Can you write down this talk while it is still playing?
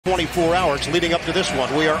24 hours leading up to this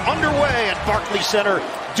one. We are underway at Barclays Center.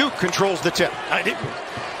 Duke controls the tip. I did.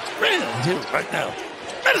 Right now.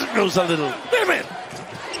 Madison goes a little. Wait a minute.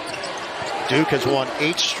 Duke has won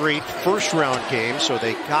 8 straight first-round games, so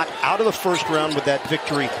they got out of the first round with that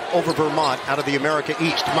victory over Vermont out of the America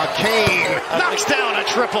East. McCain knocks down a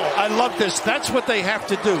triple. I love this. That's what they have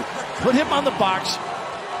to do. Put him on the box,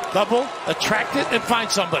 double, attract it, and find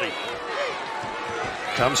somebody.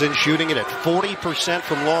 Comes in shooting it at 40%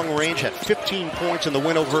 from long range, had 15 points in the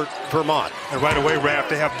win over Vermont. And right away, Raph,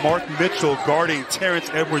 they have Mark Mitchell guarding Terrence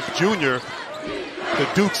Edwards Jr., the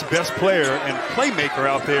Duke's best player and playmaker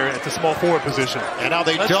out there at the small forward position. And now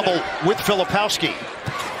they double with Filipowski.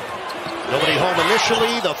 Nobody home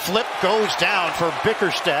initially. The flip goes down for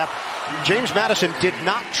Bickerstaff. James Madison did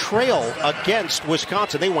not trail against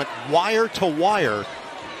Wisconsin. They went wire to wire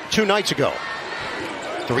 2 nights ago.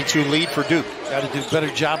 3-2 lead for Duke. Got to do a better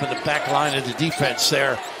job in the back line of the defense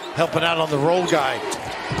there, helping out on the roll guy.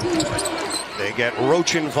 They get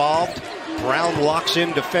Roach involved. Brown locks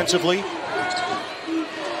in defensively.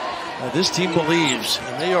 Now this team believes,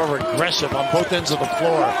 and they are aggressive on both ends of the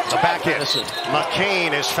floor. The back end.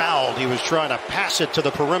 McCain is fouled. He was trying to pass it to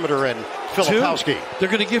the perimeter, and Filipowski. They're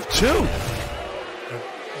going to give 2.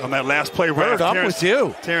 On that last play, right up with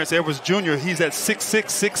you. Terrence Edwards Jr., he's at 6'6",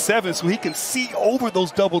 6'7", so he can see over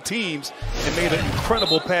those double teams and made an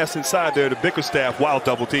incredible pass inside there to Bickerstaff while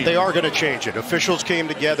double team. They are going to change it. Officials came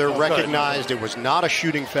together, recognized it was not a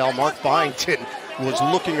shooting foul. Mark Byington was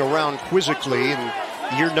looking around quizzically, and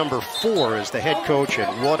year number 4 as the head coach,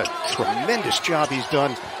 and what a tremendous job he's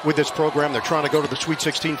done with this program. They're trying to go to the Sweet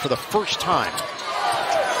 16 for the first time.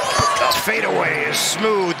 The fadeaway is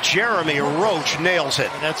smooth. Jeremy Roach nails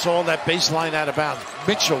it. And that's all that baseline out of bounds.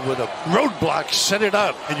 Mitchell with a roadblock set it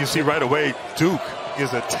up. And you see right away, Duke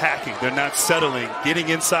is attacking. They're not settling, getting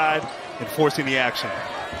inside and forcing the action.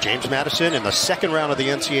 James Madison in the second round of the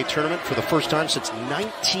NCAA tournament for the first time since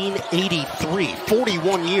 1983.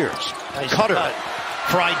 41 years. Nice Cutter. cut.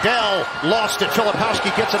 Friedel lost it.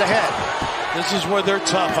 Filipowski gets it ahead. This is where they're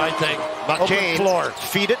tough, I think. McCain floor.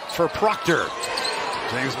 Feed it for Proctor.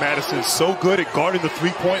 James Madison is so good at guarding the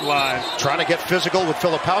three-point line. Trying to get physical with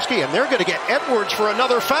Filipowski, and they're going to get Edwards for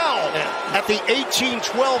another foul at the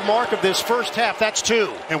 18-12 mark of this first half. That's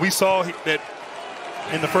 2. And we saw that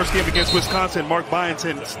in the first game against Wisconsin, Mark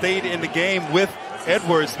Byington stayed in the game with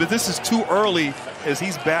Edwards, but this is too early as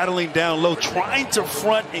he's battling down low, trying to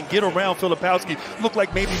front and get around Filipowski. Looked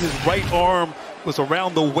like maybe his right arm was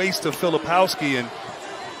around the waist of Filipowski, and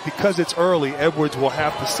because it's early, Edwards will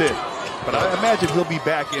have to sit. But I imagine he'll be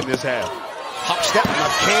back in this half. Hop step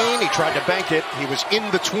McCain. He tried to bank it. He was in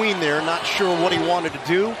between there, not sure what he wanted to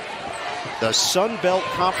do. The Sun Belt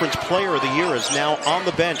Conference Player of the Year is now on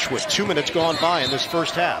the bench with 2 minutes gone by in this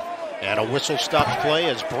first half. And a whistle stops play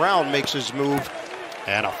as Brown makes his move.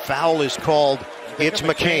 And a foul is called. It's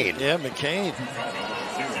McCain. Yeah, McCain.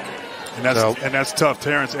 And that's tough.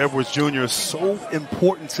 Terrence Edwards Jr. is so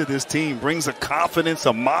important to this team. Brings a confidence,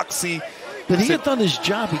 a moxie. But he had done his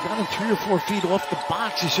job. He got him 3 or 4 feet off the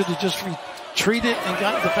box. He should have just retreated and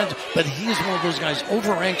got defensive. But he's one of those guys,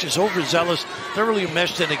 over-anxious, overzealous, thoroughly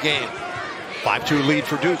meshed in the game. 5-2 lead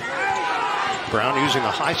for Duke. Brown using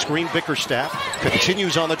a high screen. Bickerstaff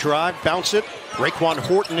continues on the drive. Bounce it. Raekwon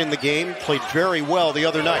Horton in the game. Played very well the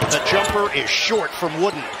other night. The jumper is short from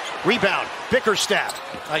Wooden. Rebound. Bickerstaff.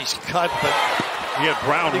 Nice cut, but he had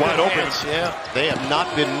Brown wide open. Yeah. They have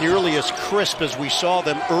not been nearly as crisp as we saw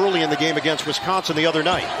them early in the game against Wisconsin the other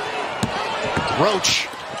night. Roach.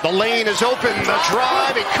 The lane is open. The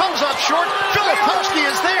drive. It comes up short. Filipowski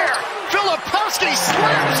is there. Filipowski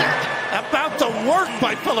slams it. About the work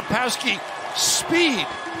by Filipowski. Speed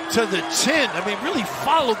to the 10. I mean, really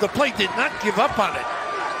followed the play. Did not give up on it.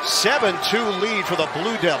 7-2 lead for the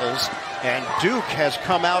Blue Devils. And Duke has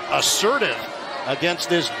come out assertive against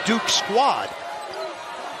this Duke squad.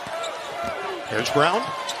 There's Brown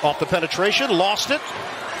off the penetration, lost it.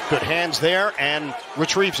 Good hands there and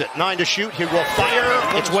retrieves it. 9 to shoot. He will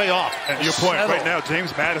fire. It's way off. And your point right now,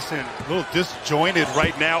 James Madison, a little disjointed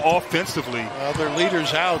right now offensively. Well, their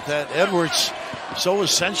leader's out. That Edwards, so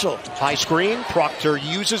essential. High screen. Proctor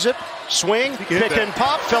uses it. Swing. Pick and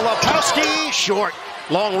pop. Filipowski. Short.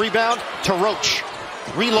 Long rebound to Roach.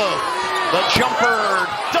 Reload. The jumper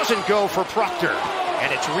doesn't go for Proctor.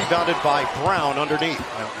 And it's rebounded by Brown underneath.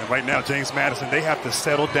 And right now, James Madison, they have to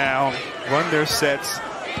settle down, run their sets.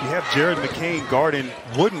 You have Jared McCain guarding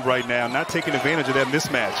Wooden right now, not taking advantage of that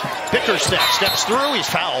mismatch. Bickerstaff steps through. He's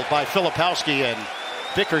fouled by Filipowski, and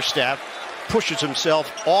Bickerstaff pushes himself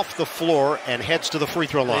off the floor and heads to the free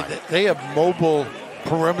throw line. They have mobile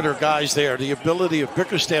perimeter guys there. The ability of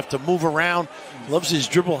Bickerstaff to move around. Loves his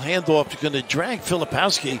dribble handoff. He's going to drag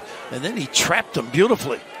Filipowski, and then he trapped him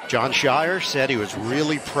beautifully. John Shire said he was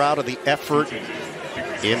really proud of the effort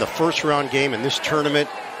in the first round game in this tournament.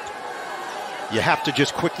 You have to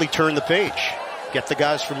just quickly turn the page. Get the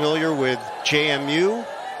guys familiar with JMU.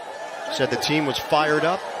 Said the team was fired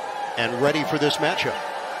up and ready for this matchup.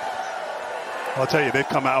 I'll tell you, they've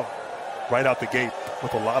come out right out the gate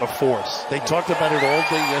with a lot of force. They talked about it all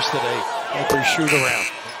day yesterday at their shoot around.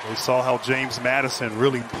 They saw how James Madison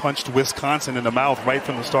really punched Wisconsin in the mouth right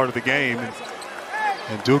from the start of the game.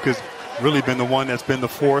 And Duke has really been the one that's been the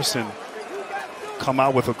force and come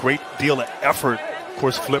out with a great deal of effort. Of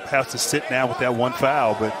course, Flip has to sit down with that one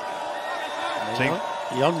foul, but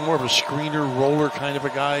Young, more of a screener, roller kind of a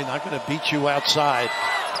guy, not going to beat you outside.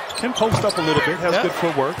 Can post up a little bit, has good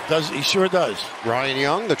footwork. He sure does. Ryan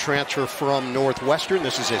Young, the transfer from Northwestern.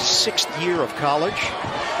 This is his 6th year of college.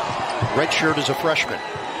 Redshirt as a freshman.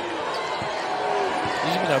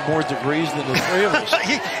 He's going to have more degrees than the three of us.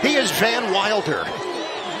 he is Van Wilder.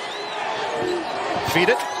 Feed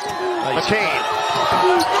it. Nice. McCain.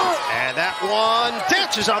 And that one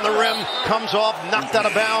dances on the rim, comes off, knocked out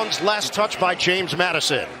of bounds. Last touch by James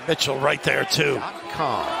Madison. Mitchell right there, too.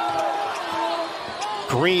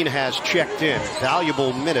 Green has checked in.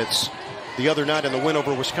 Valuable minutes the other night in the win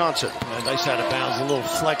over Wisconsin. Nice out of bounds. A little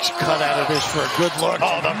flex cut out of this for a good look.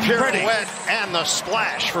 Oh, the pirouette and the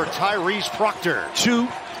splash for Tyrese Proctor. 2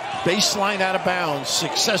 baseline out of bounds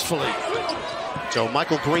successfully. So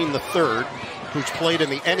Michael Green III, who's played in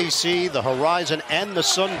the NEC, the Horizon, and the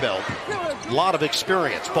Sun Belt. A lot of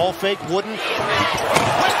experience. Ball fake, wouldn't.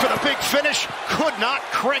 Went for the big finish. Could not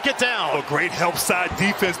crank it down. A great help side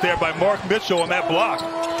defense there by Mark Mitchell on that block.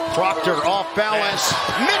 Proctor off balance.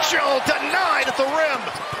 Mitchell denied at the rim.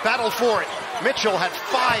 Battle for it. Mitchell had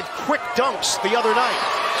 5 quick dunks the other night.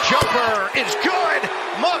 Jumper is good.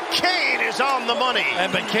 McCain is on the money.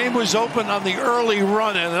 And McCain was open on the early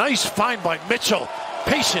run. And a nice find by Mitchell.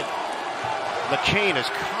 Patient. McCain is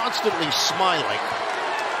constantly smiling,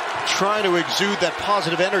 trying to exude that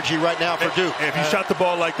positive energy right now for Duke. If you shot the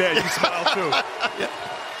ball like that, you smile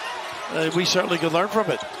too. We certainly could learn from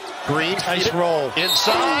it. Green, nice roll.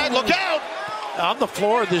 Inside, look out! On the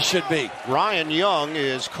floor, this should be. Ryan Young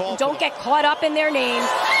is called. Don't get caught up in their names.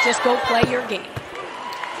 Just go play your game.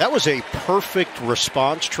 That was a perfect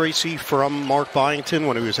response, Tracy, from Mark Byington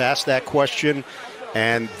when he was asked that question.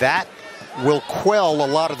 And that will quell a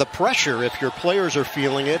lot of the pressure if your players are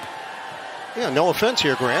feeling it. Yeah, no offense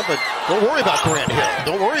here, Grant, but don't worry about Grant Hill.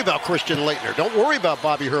 Don't worry about Christian Laettner. Don't worry about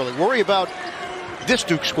Bobby Hurley. Worry about this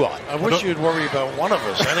Duke squad. I wish you'd worry about one of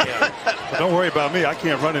us anyhow. Well, don't worry about me. I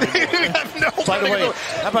can't run anymore. By the way,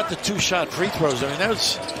 how about the 2-shot free throws? I mean, that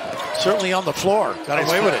was certainly on the floor. Got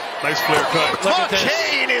away with it. Nice flare cut.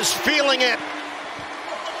 McCain is feeling it.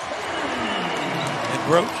 And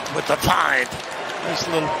Roach with the 5. Nice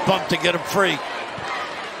little bump to get him free.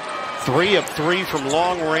 3 of 3 from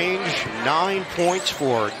long range. 9 points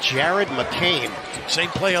for Jared McCain. Same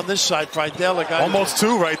play on this side. Friedel. Almost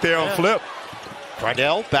 2 right there on Flip.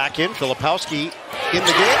 Friedel back in. Filipowski in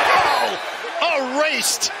the game. Oh!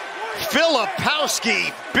 Erased.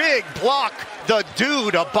 Filipowski. Big block. The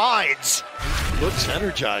dude abides. Looks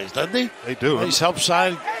energized, doesn't he? They do. Nice help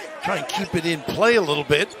side. Try and keep it in play a little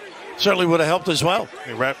bit. Certainly would have helped as well.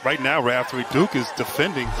 Right now, Raftery, Duke is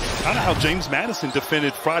defending kind of how James Madison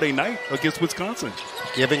defended Friday night against Wisconsin.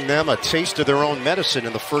 Giving them a taste of their own medicine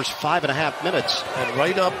in the first 5.5 minutes. And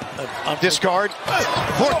right up. Discard.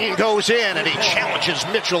 Horton goes in and he challenges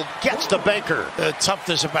Mitchell. Gets the banker. The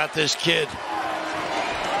toughness about this kid.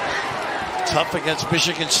 Tough against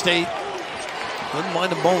Michigan State. Didn't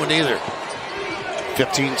mind a moment either.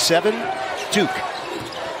 15-7. Duke.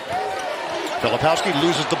 Filipowski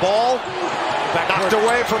loses the ball. Knocked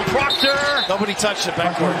away from Proctor. Nobody touched the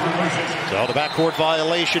backcourt. So the backcourt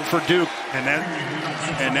violation for Duke. And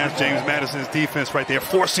that's James Madison's defense right there,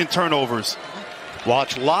 forcing turnovers.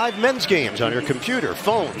 Watch live men's games on your computer,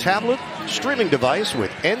 phone, tablet, streaming device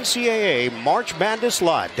with NCAA March Madness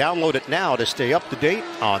Live. Download it now to stay up to date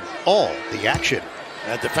on all the action.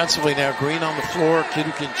 Defensively now, Green on the floor. Kid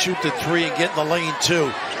who can shoot the 3 and get in the lane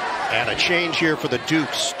too. And a change here for the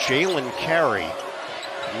Dukes. Jalen Carey,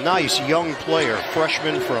 nice young player,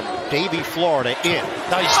 freshman from Davie, Florida, in.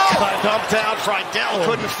 Nice cut. Dumped out. Friedel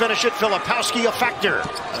couldn't finish it. Filipowski a factor.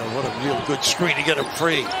 What a real good screen to get him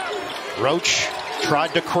free. Roach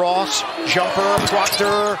tried to cross. Jumper.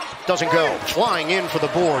 Proctor doesn't go. Flying in for the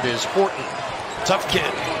board is Horton. Tough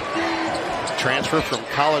kid. Transfer from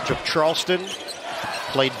College of Charleston.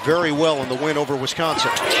 Played very well in the win over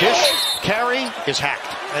Wisconsin. Dish. carry is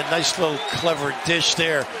hacked. A nice little clever dish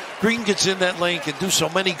there. Green gets in that lane, can do so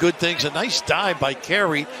many good things. A nice dive by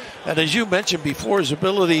Carey. And as you mentioned before, his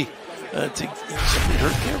ability to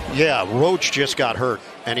hurt him. Yeah, Roach just got hurt,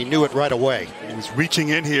 and he knew it right away. He was reaching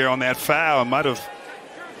in here on that foul. Might have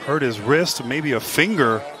hurt his wrist, maybe a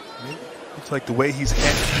finger. Looks like the way he's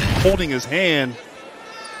holding his hand.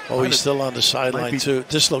 Oh, he's still on the sideline, too.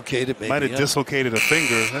 Dislocated, maybe. Might have dislocated a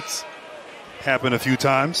finger. That's happened a few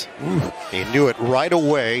times. Ooh. He knew it right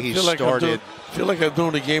away. He started. I feel like I'm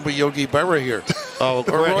doing a game with Yogi Berra here. Oh,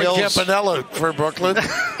 or Roy Campanella for Brooklyn.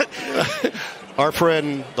 Our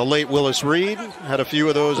friend, the late Willis Reed, had a few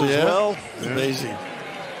of those as well. Amazing.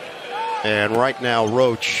 And right now,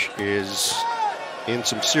 Roach is in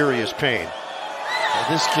some serious pain. Now,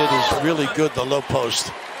 this kid is really good, the low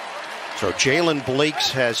post. So Jalen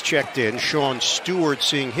Blakes has checked in. Sean Stewart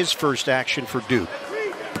seeing his first action for Duke.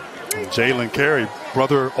 Jalen Carey,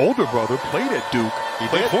 older brother, played at Duke. He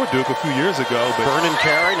played for Duke a few years ago. But Vernon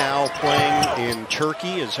Carey, now playing in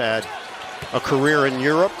Turkey, has had a career in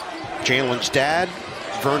Europe. Jalen's dad,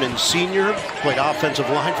 Vernon Sr., played offensive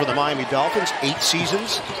line for the Miami Dolphins, 8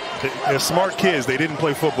 seasons. They're smart kids. They didn't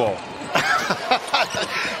play football.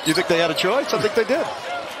 You think they had a choice? I think they did.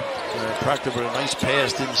 Proctor with a nice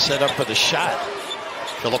pass, didn't set up for the shot.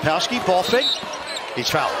 Filipowski, ball fake. He's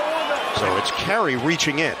fouled. So it's Carey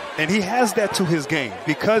reaching in. And he has that to his game.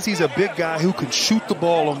 Because he's a big guy who can shoot the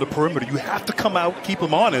ball on the perimeter, you have to come out, keep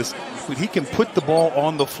him honest, but he can put the ball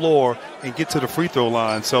on the floor and get to the free throw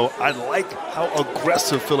line. So I like how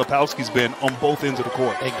aggressive Filipowski's been on both ends of the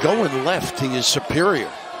court. And going left, he is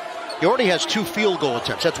superior. He already has 2 field goal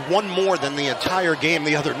attempts. That's one more than the entire game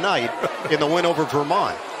the other night in the win over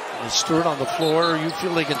Vermont. And Stewart on the floor, you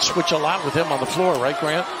feel they can switch a lot with him on the floor, right,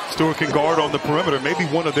 Grant? Stewart can guard on the perimeter, maybe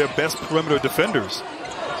one of their best perimeter defenders.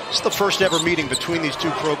 This is the first ever meeting between these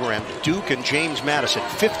two programs, Duke and James Madison.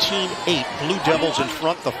 15-8, Blue Devils in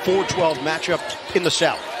front, the 4-12 matchup in the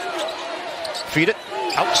South. Feed it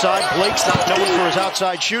outside. Blake's not known for his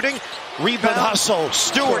outside shooting. Rebound. Hustle.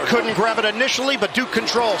 Stewart couldn't grab it initially, but Duke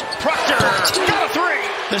controls. Proctor got a 3.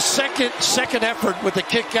 The second effort with the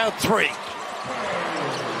kick out 3.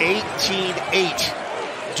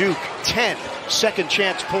 18-8. Duke 10 second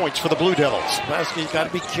chance points for the Blue Devils. Filipowski's got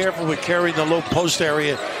to be careful with carrying the low post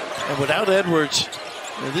area. And without Edwards,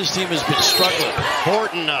 this team has been struggling.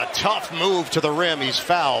 Horton, a tough move to the rim. He's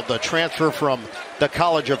fouled. The transfer from the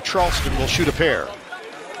College of Charleston will shoot a pair.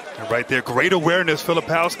 And right there, great awareness.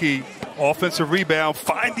 Filipowski, offensive rebound,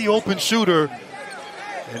 find the open shooter.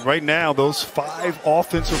 And right now, those 5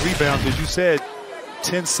 offensive rebounds, as you said,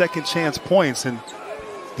 10 second chance points. And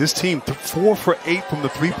this team, 4 for 8 from the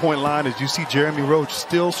three-point line. As you see Jeremy Roach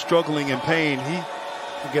still struggling in pain.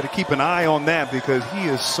 You got to keep an eye on that because he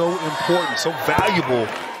is so important, so valuable.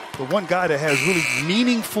 The one guy that has really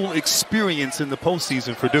meaningful experience in the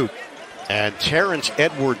postseason for Duke. And Terrence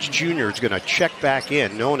Edwards Jr. is going to check back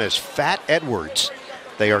in, known as Fat Edwards.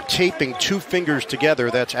 They are taping 2 fingers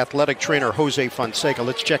together. That's athletic trainer Jose Fonseca.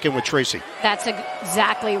 Let's check in with Tracy. That's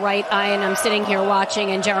exactly right, Ian. I'm sitting here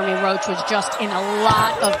watching, and Jeremy Roach was just in a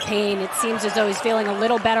lot of pain. It seems as though he's feeling a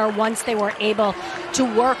little better once they were able to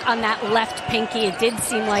work on that left pinky. It did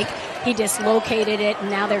seem like he dislocated it,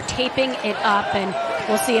 and now they're taping it up, and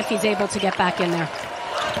we'll see if he's able to get back in there.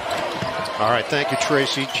 All right, thank you,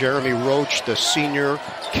 Tracy. Jeremy Roach, the senior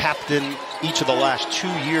captain each of the last 2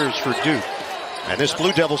 years for Duke. And this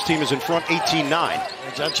Blue Devils team is in front 18-9.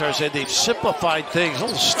 As John Char said, they've simplified things. A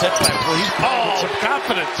little step back where he's playing with some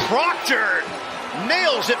confidence. Proctor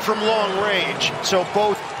nails it from long range. So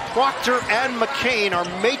both Proctor and McCain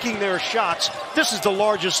are making their shots. This is the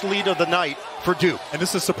largest lead of the night for Duke. And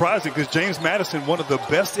this is surprising because James Madison, one of the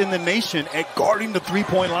best in the nation at guarding the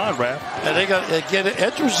three-point line, Raph. And they got to get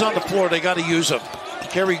Edwards on the floor. They got to use him.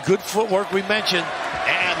 Carry good footwork, we mentioned.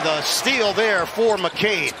 And the steal there for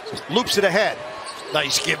McCain. Loops it ahead.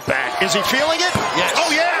 Nice give back. Is he feeling it? Yes.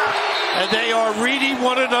 Oh, yeah. And they are reading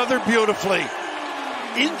one another beautifully.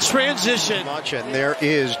 In transition. And there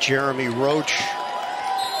is Jeremy Roach,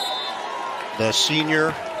 the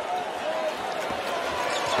senior,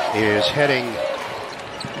 is heading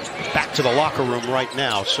back to the locker room right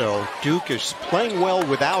now. So Duke is playing well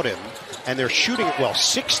without him, and they're shooting it well.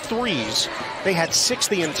 6 threes. They had 6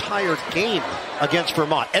 the entire game against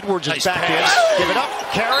Vermont. Edwards is back in. Give it up.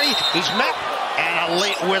 Carey. He's met. And a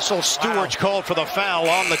late whistle. Stewart's called for the foul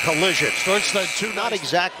on the collision. Not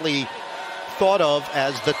exactly thought of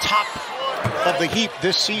as the top of the heap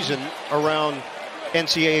this season around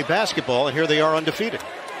NCAA basketball, and here they are undefeated.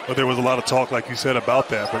 Well, there was a lot of talk, like you said, about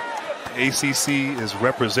that, but ACC is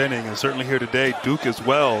representing, and certainly here today, Duke as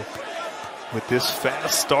well, with this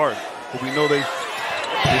fast start. but we know this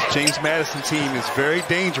James Madison team is very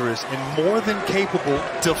dangerous and more than capable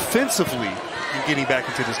defensively in getting back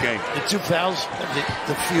into this game. The 2 fouls have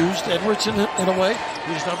diffused Edwards in a way.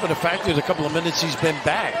 He's not been a factor in a couple of minutes he's been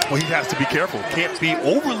back. Well, he has to be careful. Can't be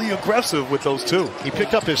overly aggressive with those two. He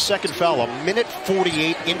picked up his second foul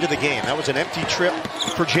 1:48 into the game. That was an empty trip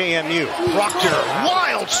for JMU. Proctor,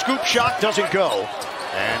 wild scoop shot, doesn't go.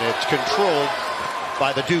 And it's controlled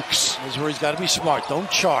by the Dukes. This is where he's got to be smart. Don't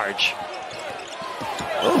charge.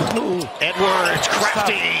 Ooh. Edwards,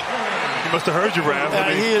 crafty. He must have heard you, Raph.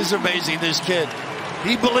 Yeah, he is amazing, this kid.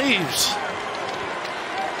 He believes.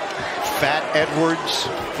 Fat Edwards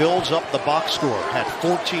fills up the box score. Had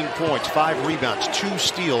 14 points, 5 rebounds, 2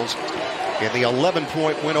 steals in the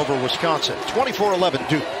 11-point win over Wisconsin. 24-11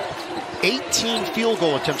 Duke. 18 field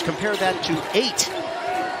goal attempts. Compare that to 8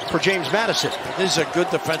 for James Madison. This is a good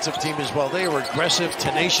defensive team as well. They are aggressive,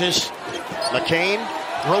 tenacious. McCain,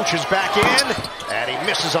 Roach is back in, and he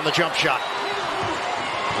misses on the jump shot.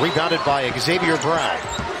 Rebounded by Xavier Brown.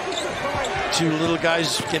 2 little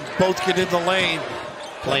guys can both get in the lane.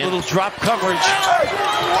 Playing little drop coverage.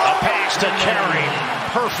 A pass to Carey.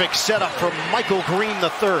 Perfect setup from Michael Green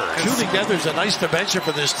III. 2 together is a nice dimension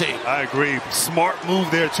for this team. I agree. Smart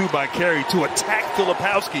move there, too, by Carey to attack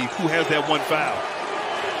Filipowski, who has that 1 foul.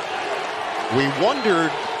 We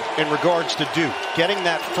wondered, in regards to Duke, getting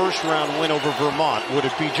that first-round win over Vermont, would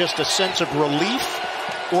it be just a sense of relief,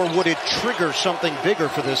 or would it trigger something bigger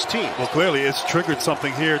for this team? Well, clearly it's triggered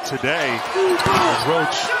something here today. As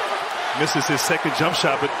Roach misses his second jump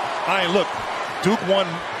shot. But, look, Duke won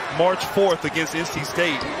March 4th against NC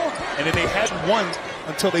State, and then they hadn't won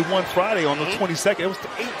until they won Friday on the 22nd. It was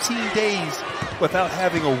 18 days without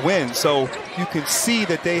having a win. So you can see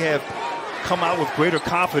that they have come out with greater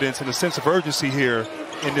confidence and a sense of urgency here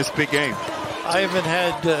in this big game. I haven't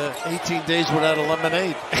had 18 days without a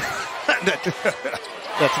lemonade.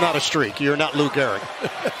 That's not a streak. You're not Lou Gehrig.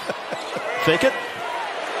 Fake it.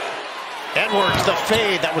 Edwards, the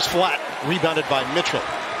fade. That was flat. Rebounded by Mitchell.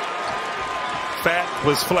 Fat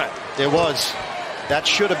was flat. It was. That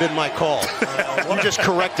should have been my call. You just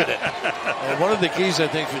corrected it. One of the keys, I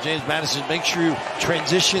think, for James Madison, make sure you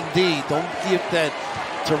transition D. Don't give that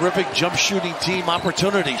terrific jump shooting team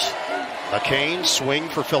opportunities. McCain, swing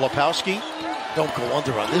for Filipowski. Don't go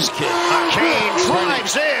under on this kid. McCain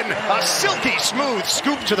drives in. A silky smooth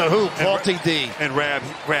scoop to the hoop. Faulty D. And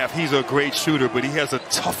Raph, he's a great shooter, but he has a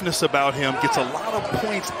toughness about him. Gets a lot of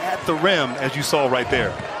points at the rim, as you saw right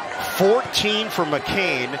there. 14 for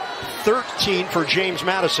McCain, 13 for James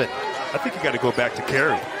Madison. I think you got to go back to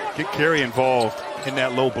Carey. Get Carey involved in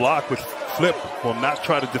that low block with Flip. Will not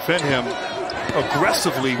try to defend him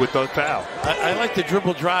aggressively with the foul. I like the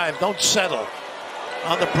dribble drive. Don't settle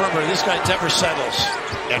on the perimeter. This guy never settles.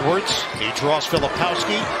 Edwards, he draws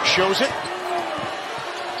Filipowski, shows it.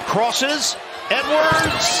 Crosses.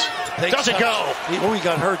 Edwards doesn't go. He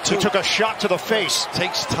got hurt too. He took a shot to the face.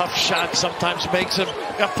 Takes tough shots, sometimes makes him.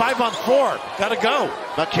 Got 5 on 4. Gotta go.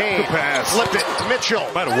 McCain flipped it. Mitchell.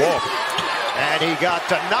 Might have walked. And he got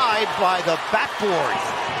denied by the backboard,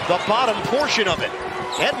 the bottom portion of it.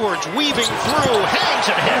 Edwards weaving through, hangs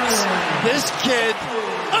and hits. This kid,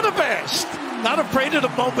 unabashed. Not afraid of the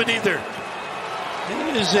moment either.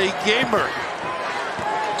 He is a gamer.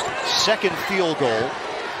 Second field goal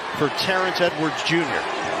for Terrence Edwards Jr.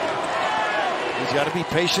 He's got to be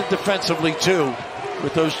patient defensively, too,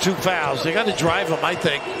 with those 2 fouls. They got to drive him, I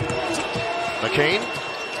think. McCain.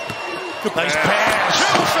 Nice pass.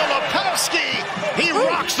 To Filipowski. He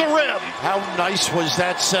rocks the rim. How nice was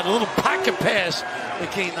that set? A little pocket pass.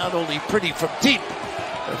 McCain not only pretty from deep,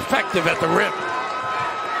 effective at the rim.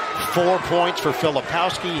 4 points for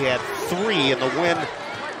Filipowski. He had 3 in the win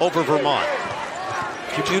over Vermont.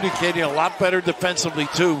 Communicating a lot better defensively,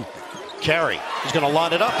 too. Carey is going to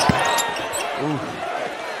line it up. Ooh.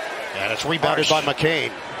 And it's rebounded by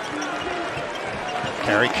McCain.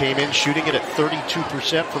 Carey came in shooting it at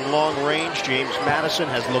 32% from long range. James Madison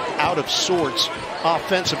has looked out of sorts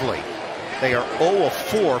offensively. They are 0 of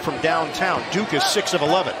 4 from downtown. Duke is 6 of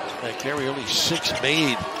 11. Carey only 6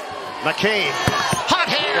 made. McCain, hot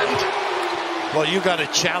hand. Well, you got to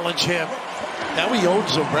challenge him. Now he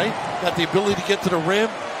owns him, right? Got the ability to get to the rim.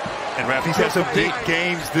 And Raph, he's had some big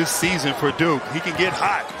games this season for Duke. He can get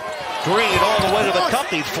hot. Green all the way to the cup.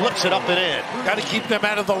 He flips it up and in. Got to keep them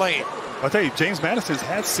out of the lane. I'll tell you, James Madison's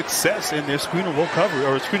had success in their screen and roll cover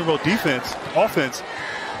or screen and roll offense.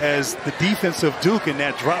 As the defense of Duke in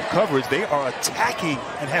that drop coverage, they are attacking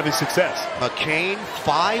and having success. McCain,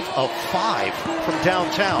 5 of 5 from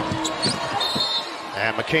downtown.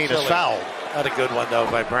 And McCain is fouled. Not a good one, though,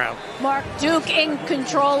 by Brown. Mark, Duke in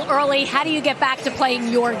control early. How do you get back to playing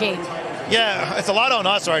your game? Yeah, it's a lot on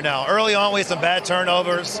us right now. Early on, we had some bad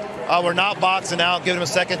turnovers. We're not boxing out, giving them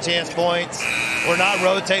second chance points. We're not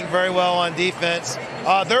rotating very well on defense.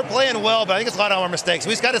 They're playing well, but I think it's a lot of our mistakes.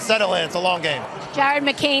 We just got to settle in. It's a long game. Jared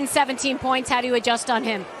McCain, 17 points. How do you adjust on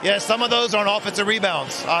him? Yeah, some of those are on offensive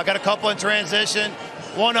rebounds. Got a couple in transition.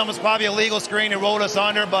 One of them was probably a legal screen and rolled us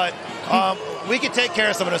under, but we can take care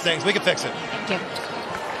of some of those things. We can fix it. Thank you.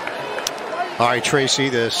 All right, Tracy,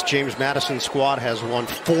 this James Madison squad has won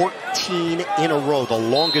 14 in a row, the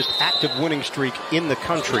longest active winning streak in the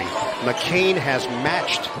country. McCain has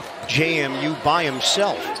matched JMU by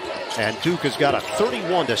himself, and Duke has got a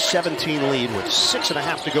 31-17 lead with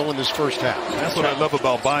 6.5 to go in this first half. That's what I love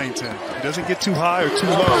about Byington. He doesn't get too high or too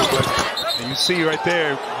low, but and you see right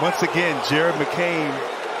there, once again, Jared McCain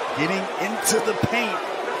getting into the paint.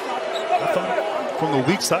 I thought from the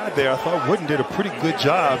weak side there, I thought Wooden did a pretty good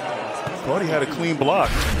job. Thought he had a clean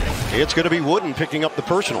block. It's going to be Wooden picking up the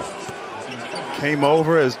personal. Came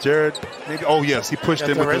over as Jared, maybe, oh yes, he pushed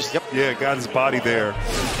him with his, yep. Yeah, got his body there.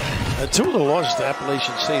 Two of the losses to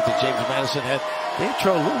Appalachian State that James Madison had, they had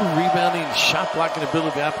trouble, a little rebounding, shot blocking ability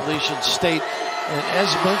of Appalachian State. And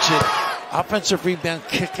as mentioned, offensive rebound,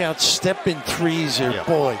 kick out, step in threes here, yep.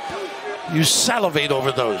 Boy. You salivate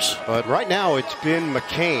over those. But right now it's been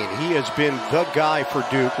McCain. He has been the guy for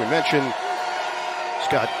Duke. We mentioned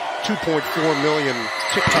he's got 2.4 million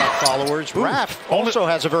TikTok followers. Raph also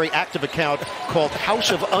has a very active account called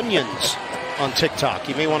House of Onions on TikTok.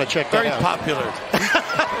 You may want to check that out. Very popular.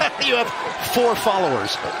 You have 4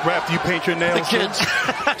 followers. Raph, do you paint your nails? The kids.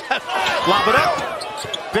 Lob it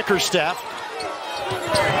up. Bickerstaff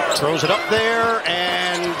throws it up there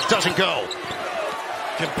and doesn't go.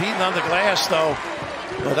 Competing on the glass, though.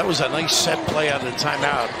 Well, that was a nice set play out of the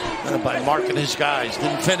timeout by marking his guys.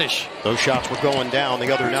 Didn't finish. Those shots were going down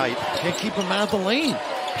the other night. Can't keep him out of the lane.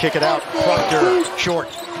 Kick it out. Proctor short.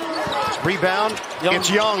 Rebound. Young.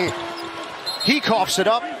 It's Young. He coughs it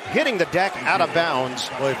up, hitting the deck out of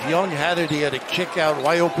bounds. Well, if Young had it, he had a kick out,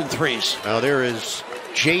 wide open threes. Now there is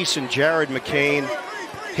Jace and Jared McCain.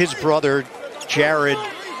 His brother, Jared,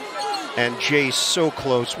 and Jace so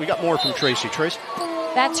close. We got more from Tracy. Trace?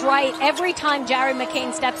 That's right. Every time Jared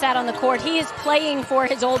McCain steps out on the court, he is playing for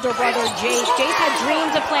his older brother, Jace. Jace had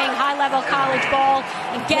dreams of playing high-level college ball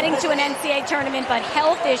and getting to an NCAA tournament, but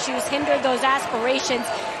health issues hindered those aspirations.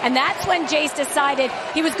 And that's when Jace decided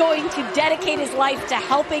he was going to dedicate his life to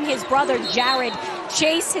helping his brother, Jared,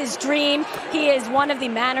 chase his dream. He is one of the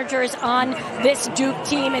managers on this Duke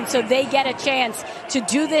team, and so they get a chance to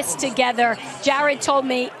do this together. Jared told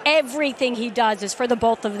me everything he does is for the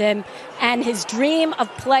both of them, and his dream of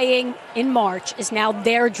playing in March is now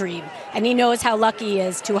their dream, and he knows how lucky he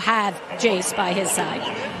is to have Jace by his side.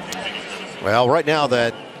 Well, right now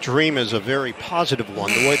that dream is a very positive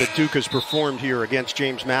one. The way that Duke has performed here against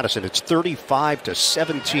James Madison, it's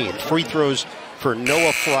 35-17. Free throws for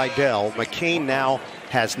Noah Friedel. McCain now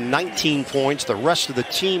has 19 points. The rest of the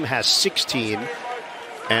team has 16.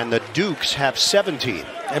 And the Dukes have 17.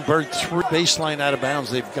 And burned 3 baseline out of bounds.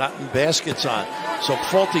 They've gotten baskets on. So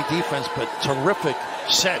faulty defense, but terrific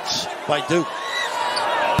sets by Duke.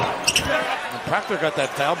 And Proctor got that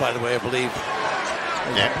foul, by the way, I believe.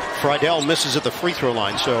 Yeah, Friedel misses at the free throw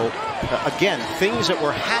line. So, again, things that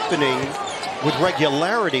were happening with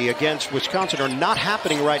regularity against Wisconsin are not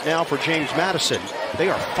happening right now for James Madison. They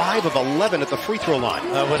are 5 of 11 at the free throw line.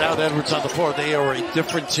 Without Edwards on the floor, they are a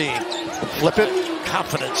different team. Flip it.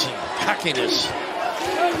 Confidence and cockiness.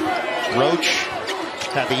 Roach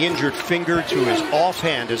had the injured finger to his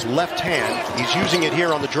offhand, his left hand. He's using it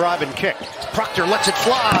here on the drive and kick. Proctor lets it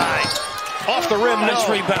fly. Off the rim, nice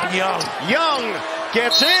no. rebound, Young. Young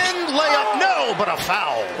gets in, layup, no, but a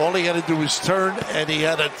foul. All he had to do was turn, and he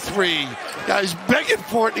had a 3. Guys begging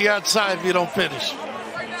for it the outside if you don't finish.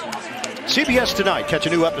 CBS Tonight. Catch a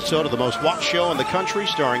new episode of the most watched show in the country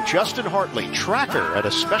starring Justin Hartley, Tracker, at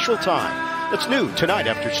a special time. That's new tonight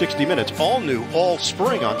after 60 minutes. All new all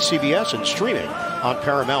spring on CBS and streaming on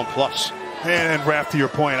Paramount+. And Raph, to your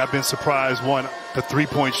point, I've been surprised, one, the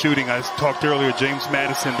three-point shooting. I talked earlier, James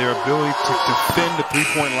Madison, their ability to defend the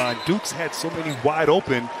three-point line. Duke's had so many wide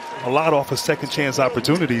open, a lot off of second-chance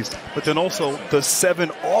opportunities, but then also the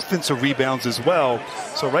 7 offensive rebounds as well.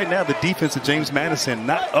 So right now, the defense of James Madison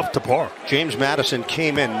not up to par. James Madison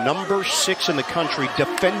came in number 6 in the country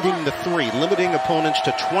defending the 3, limiting opponents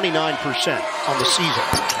to 29% on the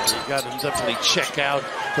season. You got to definitely check out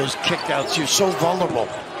those kickouts. You're so vulnerable.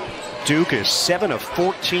 Duke is 7 of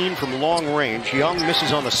 14 from long range. Young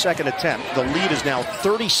misses on the second attempt. The lead is now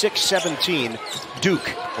 36-17.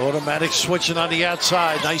 Duke. Automatic switching on the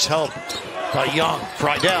outside. Nice help by Young.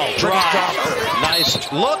 Friedel drive.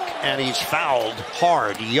 Nice look, and he's fouled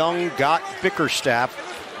hard. Young got Bickerstaff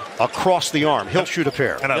across the arm. He'll shoot a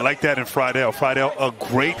pair. And I like that in Friedel. Friedel, a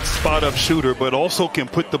great spot-up shooter, but also can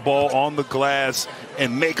put the ball on the glass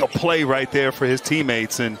and make a play right there for his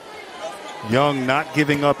teammates. And Young not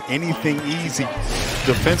giving up anything easy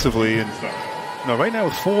defensively. And right now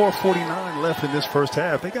with 4:49 left in this first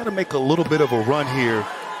half, they got to make a little bit of a run here.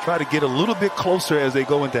 Try to get a little bit closer as they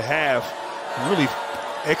go into half. And really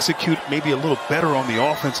execute maybe a little better on the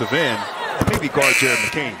offensive end. And maybe guard Jared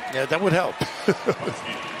McCain. Yeah, that would help.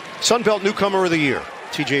 Sunbelt Newcomer of the Year,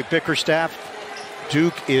 TJ Bickerstaff.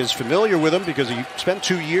 Duke is familiar with him because he spent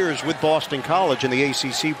 2 years with Boston College in the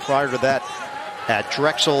ACC. Prior to that at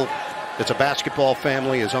Drexel. It's a basketball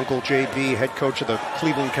family. His uncle JB, head coach of the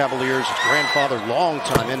Cleveland Cavaliers. His grandfather,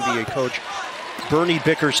 longtime NBA coach Bernie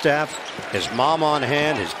Bickerstaff. His mom on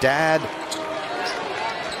hand, his dad,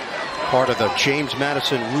 part of the James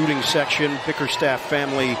Madison rooting section. Bickerstaff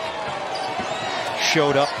family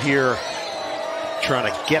showed up here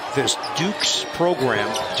trying to get this Duke's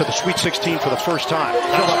program to the Sweet 16 for the first time.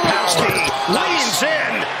 Filipowski leans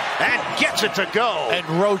in and gets it to go. And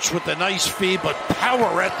Roach with a nice feed, but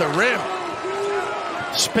power at the rim.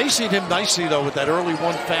 Spacing him nicely, though, with that early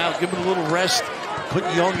one foul. Give him a little rest. Put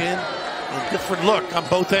Young in. A different look on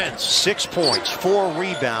both ends. 6 points, 4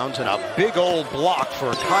 rebounds, and a big old block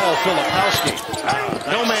for Kyle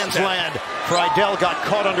Filipowski. No man's land. Friedel got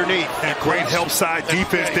caught underneath. And great help side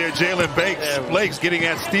defense there. Jalen Blake's getting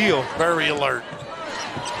that steal. Very alert.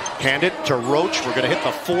 Hand it to Roach. We're going to hit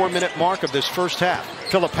the 4-minute mark of this first half.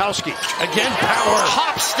 Filipowski. Again, power.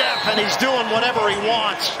 Hop step, and he's doing whatever he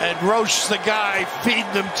wants. And Roach's the guy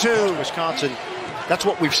feeding them too. Wisconsin, that's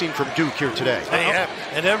what we've seen from Duke here today.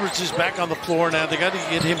 And Edwards is back on the floor now. They got to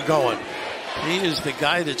get him going. He is the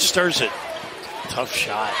guy that stirs it. Tough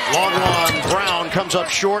shot. Long one. Brown comes up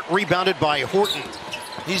short. Rebounded by Horton.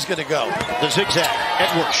 He's going to go. The zigzag.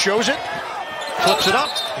 Edwards shows it. Flips it up.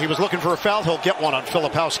 He was looking for a foul. He'll get one on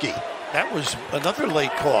Filipowski. That was another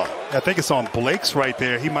late call. I think it's on Blake's right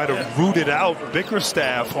there. He might have rooted out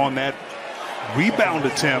Bickerstaff on that rebound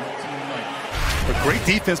attempt. But great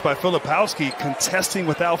defense by Filipowski, contesting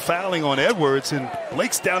without fouling on Edwards, and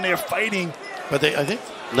Blake's down there fighting. But I think.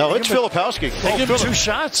 No, it's Filipowski. They give him 2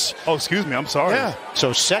 shots. Oh, excuse me. I'm sorry. Yeah.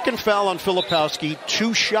 So second foul on Filipowski.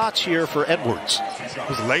 2 shots here for Edwards. It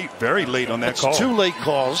was late, very late on that call. 2 late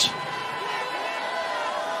calls.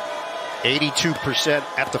 82%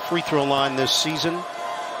 at the free throw line this season.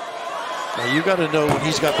 Now you got to know when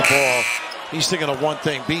he's got the ball, he's thinking of one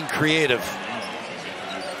thing, being creative.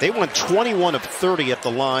 They went 21 of 30 at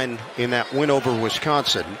the line in that win over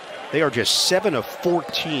Wisconsin. They are just 7 of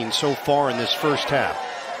 14 so far in this first half.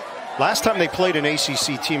 Last time they played an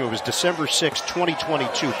ACC team, it was December 6,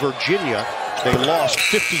 2022. Virginia, they lost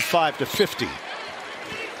 55-50.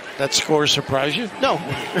 That score surprise you? No,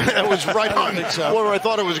 that was right on where I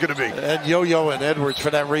thought it was going to be. And Yo-Yo and Edwards,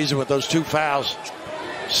 for that reason, with those 2 fouls,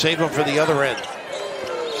 save them for the other end.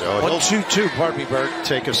 So 1-2-2, pardon me, Bert.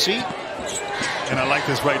 Take a seat. And I like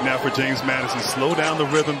this right now for James Madison. Slow down the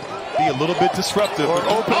rhythm, be a little bit disruptive. Open.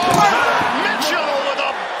 Mitchell with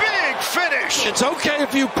a big finish. It's okay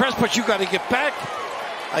if you press, but you got to get back.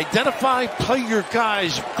 Identify, play your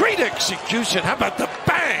guys. Great execution. How about the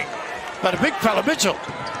bang? By the big fella, Mitchell.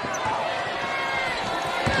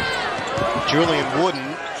 Julian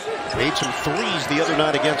Wooden made some threes the other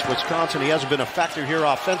night against Wisconsin. He hasn't been a factor here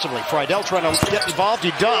offensively. Friedel trying to get involved.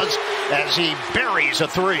 He does as he buries a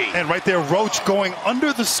 3. And right there, Roach going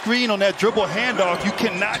under the screen on that dribble handoff. You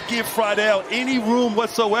cannot give Friedel any room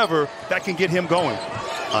whatsoever that can get him going.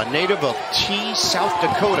 A native of T, South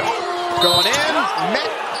Dakota. Going in, met,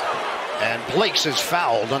 and Blakes is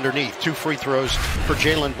fouled underneath. 2 free throws for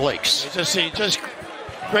Jalen Blakes. Just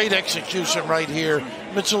great execution right here.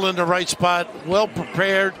 Mitchell in the right spot, well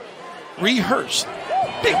prepared, rehearsed,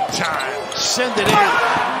 big time. Send it in.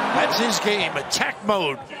 That's his game, attack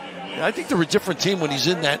mode. I think they're a different team when he's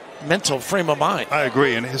in that mental frame of mind. I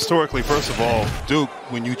agree, and historically, first of all, Duke,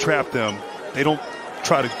 when you trap them, they don't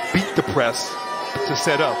try to beat the press to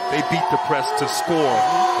set up. They beat the press to score.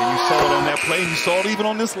 And you saw it on that play, and you saw it even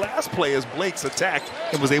on this last play as Blake's attacked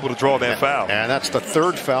and was able to draw that foul. And that's the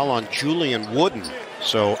 3rd foul on Julian Wooden.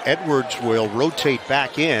 So Edwards will rotate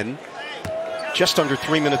back in. Just under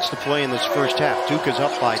 3 minutes to play in this first half. Duke is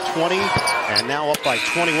up by 20 and now up by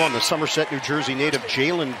 21. The Somerset, New Jersey native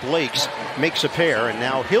Jalen Blakes makes a pair, and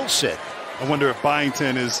now he'll sit. I wonder if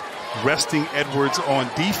Byington is resting Edwards on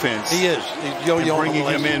defense. He is. He's yo-yo bringing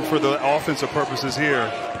him in for the offensive purposes here.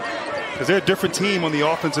 Because they're a different team on the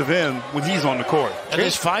offensive end when he's on the court. And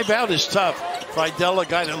his 5-out is tough. Friedel, a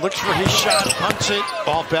guy that looks for his shot, punts it.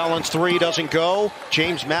 Off balance three doesn't go.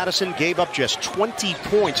 James Madison gave up just 20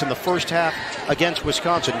 points in the first half against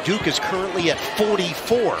Wisconsin. Duke is currently at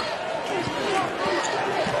 44.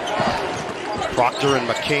 Proctor and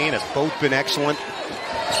McCain have both been excellent.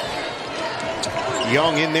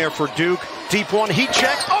 Young in there for Duke. Deep one, heat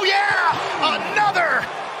check. Oh yeah! Another!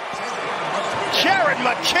 Jared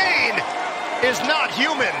McCain is not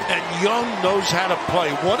human. And Young knows how to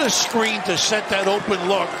play. What a screen to set that open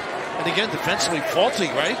look. And again, defensively faulty,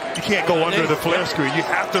 right? You can't go under the flare screen. You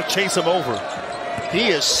have to chase him over. He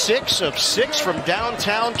is 6 of 6 from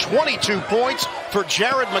downtown. 22 points for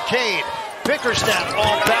Jared McCain. Bickerstaff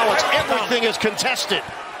off balance. Everything is contested.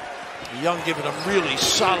 Young giving him really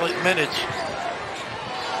solid minutes.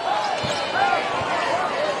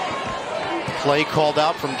 Play called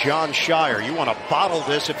out from John Shire. You want to bottle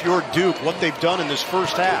this if you're Duke, what they've done in this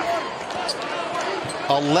first half.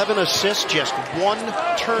 11 assists, just 1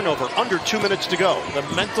 turnover, under 2 minutes to go. The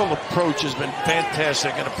mental approach has been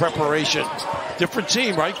fantastic and the preparation. Different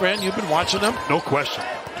team, right, Grant? You've been watching them? No question.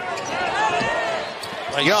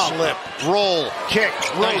 Nice Young, slip. roll, kick,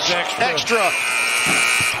 Nice extra.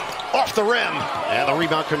 Off the rim. And the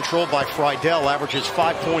rebound controlled by Friedel, averages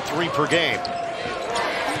 5.3 per game.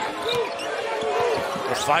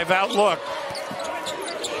 The 5-out look.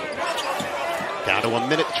 Down to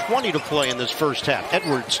 1:20 to play in this first half.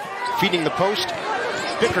 Edwards feeding the post.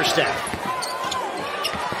 Bickerstaff.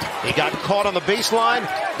 He got caught on the baseline.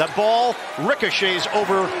 The ball ricochets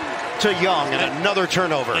over to Young, and another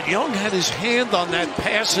turnover. And Young had his hand on that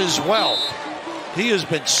pass as well. He has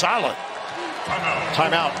been solid.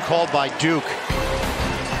 Timeout called by Duke.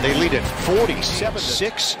 They lead at 47.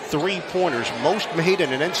 6 3-pointers, most made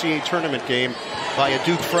in an NCAA tournament game by a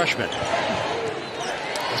Duke freshman.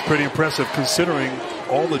 That's pretty impressive considering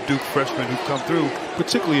all the Duke freshmen who've come through,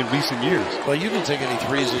 particularly in recent years. Well, you didn't take any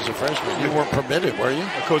threes as a freshman. You weren't permitted, were you?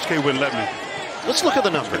 Coach K wouldn't let me. Let's look at the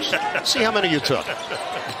numbers. See how many you took.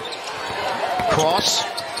 Cross.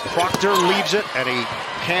 Proctor leaves it, and he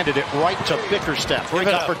handed it right to Bickerstaff. Great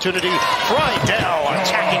opportunity. Friedel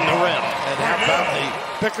attacking the rim. And how about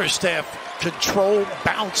the Bickerstaff control,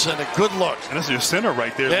 bounce, and a good look. And that's your center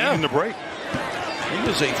right there leading the break. He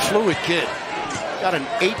was a fluid kid. Got an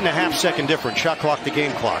 8.5-second difference. Shot clock to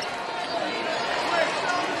game clock.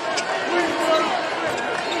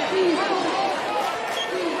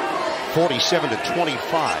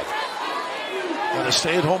 (47-25). Got to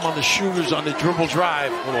stay at home on the shooters on the dribble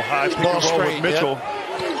drive. A little high pick and roll with Mitchell.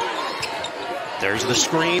 There's the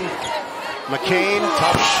screen. McCain,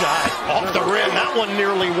 tough shot off the rim. That one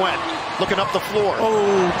nearly went. Looking up the floor.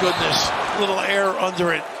 Oh, goodness. Little air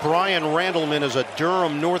under it. Brian Randleman is a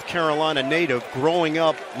Durham, North Carolina native, growing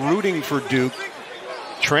up rooting for Duke.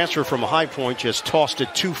 Transfer from High Point, just tossed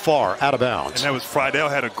it too far, out of bounds. And that was Friedel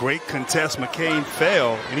had a great contest. McCain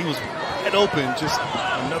fell, and he was wide open. Just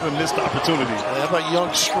another missed opportunity. How about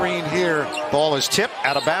Young's screen here? Ball is tipped,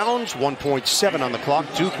 out of bounds. 1.7 on the clock.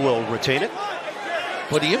 Duke will retain it.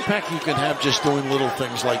 But the impact you can have just doing little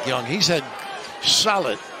things like Young. He's had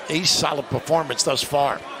a solid performance thus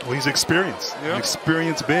far. Well, he's experienced. An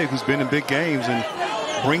experienced big who's been in big games and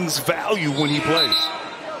brings value when he plays.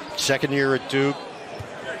 Second year at Duke.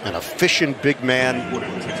 An efficient big man.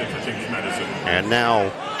 And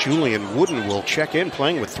now Julian Wooden will check in,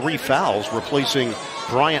 playing with 3 fouls, replacing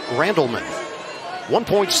Bryant Randleman.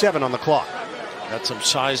 1.7 on the clock. Got some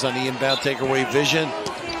size on the inbound takeaway vision.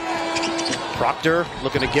 Proctor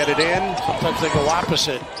looking to get it in. Sometimes they go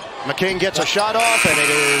opposite. McCain gets a shot off, and it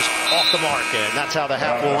is off the mark, and that's how the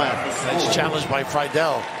half will end. Nice challenge by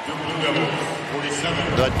Friedel.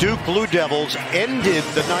 The Duke Blue Devils ended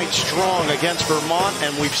the night strong against Vermont,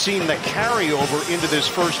 and we've seen the carryover into this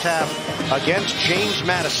first half against James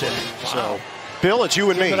Madison. So, Bill, it's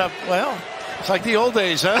you and me. Well, it's like the old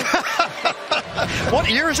days, huh? What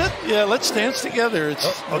year is it? Yeah, let's dance together. It's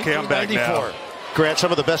okay, I'm back now. Grant,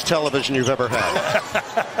 some of the best television you've ever had.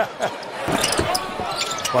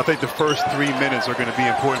 Well, I think the first 3 minutes are going to be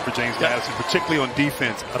important for James Madison, particularly on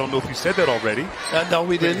defense. I don't know if you said that already. No,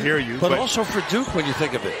 we didn't hear you. But also for Duke, when you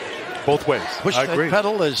think of it. Both ways. Push I that agree.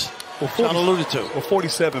 pedal, as John alluded to. Well,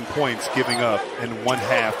 47 points giving up in one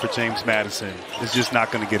half for James Madison is just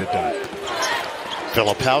not going to get it done.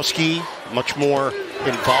 Filipowski, much more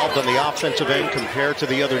involved on the offensive end compared to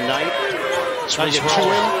the other night. Swing it to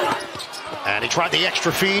him. And he tried the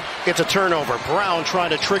extra feed. It's a turnover. Brown trying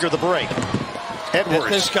to trigger the break. Edwards. Get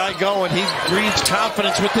this guy going. He breeds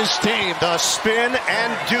confidence with this team. The spin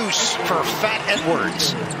and deuce for Fat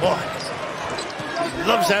Edwards. Boy, he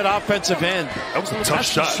loves that offensive end. That was a tough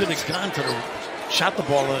shot. Should have gone to shot the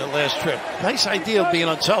ball on the last trip. Nice idea of being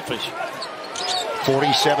unselfish.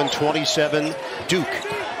 47-27, Duke.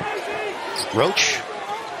 Roach.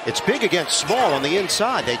 It's big against small on the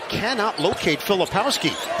inside. They cannot locate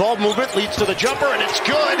Filipowski. Ball movement leads to the jumper, and it's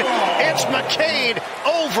good. It's McCain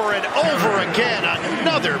over and over again.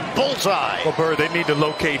 Another bullseye. Well, Bird, they need to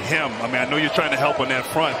locate him. I mean, I know you're trying to help on that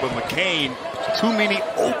front, but McCain, too many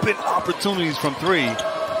open opportunities from three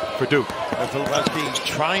for Duke. Filipowski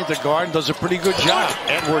trying to guard and does a pretty good job.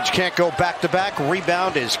 Edwards can't go back-to-back.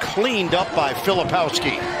 Rebound is cleaned up by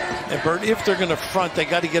Filipowski. And Bert, if they're going to front, they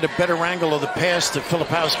got to get a better angle of the pass to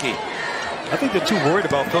Filipowski. I think they're too worried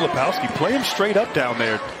about Filipowski. Play him straight up down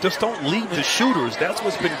there. Just don't lead the shooters. That's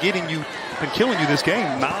what's been killing you this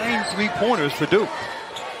game. 9 3-pointers for Duke.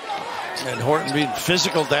 And Horton being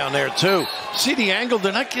physical down there too. See the angle?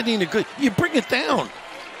 They're not getting a good. You bring it down.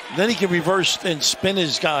 Then he can reverse and spin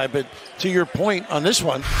his guy. But to your point on this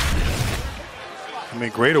one, I mean,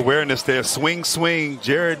 great awareness there. Swing, swing.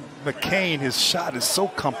 Jared McCain, his shot is so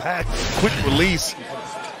compact. Quick release.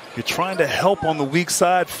 You're trying to help on the weak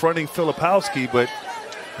side, fronting Filipowski, but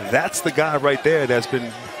that's the guy right there that's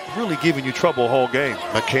been really giving you trouble all game.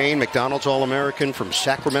 McCain, McDonald's All-American from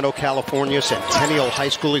Sacramento, California, Centennial High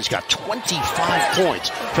School. He's got 25 points.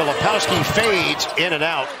 Filipowski fades in and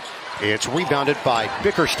out. It's rebounded by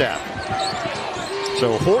Bickerstaff.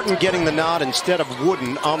 So Horton getting the nod instead of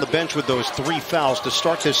Wooden on the bench with those 3 fouls to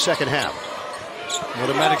start this second half.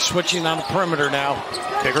 automatic switching on the perimeter now.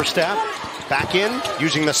 Bickerstaff back in,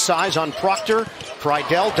 using the size on Proctor.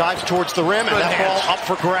 Friedel dives towards the rim, and that ball up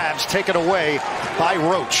for grabs, taken away by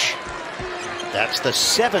Roach. That's the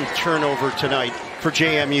 7th turnover tonight for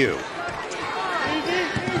JMU.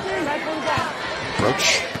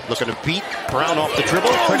 Roach looking to beat Brown off the dribble.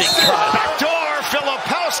 Pretty cut. Backdoor,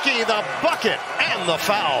 Filipowski, the bucket and the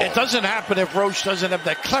foul. It doesn't happen if Roach doesn't have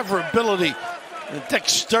that clever ability, the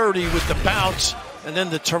dexterity with the bounce, and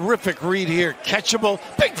then the terrific read here. Catchable,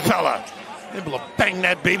 big fella, able to bang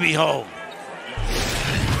that baby home.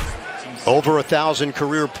 Over 1,000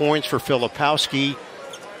 career points for Filipowski.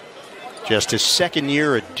 Just his second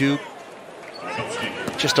year at Duke.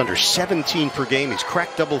 Just under 17 per game. He's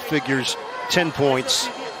cracked double figures, 10 points,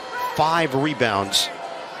 5 rebounds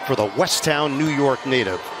for the Westtown, New York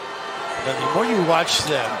native. And the more you watch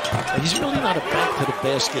them, he's really not a back to the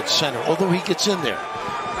basket center, although he gets in there.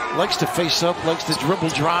 Likes to face up, likes to dribble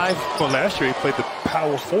drive. Well, last year he played the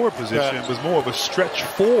power forward position. It was more of a stretch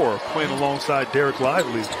 4 playing alongside Derek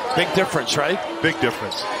Lively. Big difference, right? Big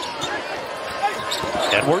difference.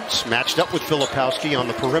 Edwards matched up with Filipowski on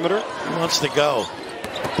the perimeter. He wants to go.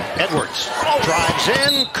 Edwards drives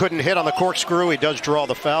in, couldn't hit on the corkscrew. He does draw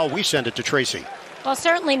the foul. We send it to Tracy. Well,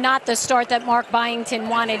 certainly not the start that Mark Byington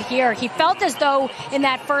wanted here. He felt as though in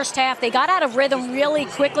that first half they got out of rhythm really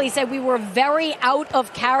quickly. He said we were very out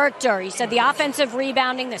of character. He said the offensive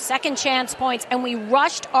rebounding, the second chance points, and we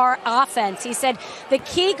rushed our offense. He said the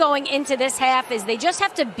key going into this half is they just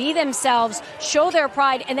have to be themselves, show their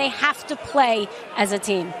pride, and they have to play as a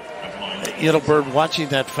team. Bird, watching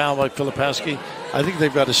that foul by Filipowski, I think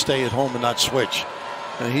they've got to stay at home and not switch.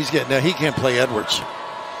 And he can't play Edwards.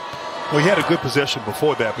 Well, he had a good possession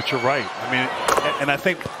before that, but you're right. I mean, and I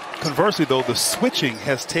think conversely, though, the switching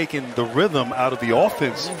has taken the rhythm out of the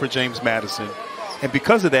offense for James Madison. And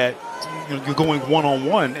because of that, you're going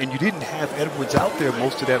one-on-one, and you didn't have Edwards out there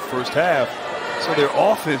most of that first half. So their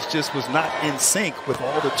offense just was not in sync with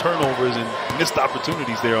all the turnovers and missed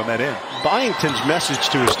opportunities there on that end. Byington's message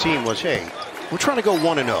to his team was, hey, we're trying to go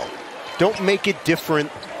 1-0. Don't make it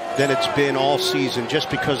different than it's been all season just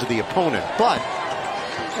because of the opponent. But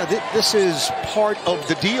this is part of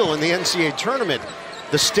the deal in the NCAA tournament.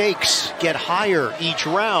 The stakes get higher each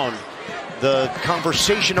round. The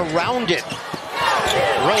conversation around it.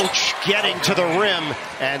 Roach getting to the rim,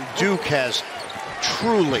 and Duke has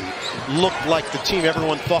truly looked like the team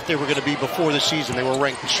everyone thought they were going to be before the season. They were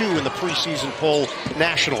ranked 2 in the preseason poll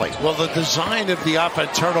nationally. Well, the design of the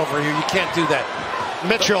offense turnover here, you can't do that.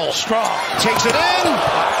 Mitchell strong takes it in,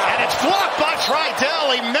 and it's blocked by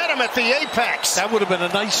Friedel. He met him at the apex. That would have been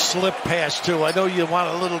a nice slip pass too. I know you want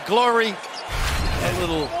a little glory, a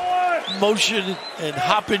little motion and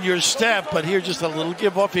hop in your step, but here just a little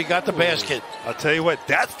give off. You got the basket. I'll tell you what,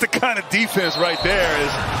 that's the kind of defense right there.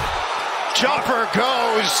 Jumper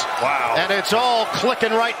goes. Wow. And it's all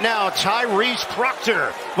clicking right now. Tyrese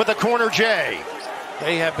Proctor with the corner J.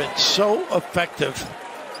 They have been so effective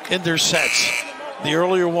in their sets. The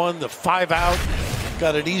earlier one, the 5 out,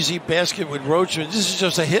 got an easy basket with Roach. This is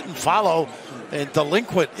just a hit and follow and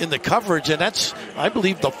delinquent in the coverage, and that's, I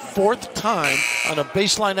believe, the 4th time on a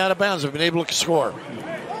baseline out of bounds they've been able to score.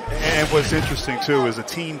 And what's interesting, too, is a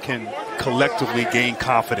team can collectively gain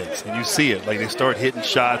confidence, and you see it. Like, they start hitting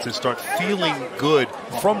shots and start feeling good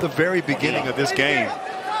from the very beginning of this game.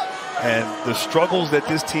 And the struggles that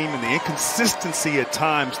this team and the inconsistency at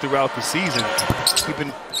times throughout the season, we've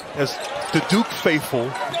been, as the Duke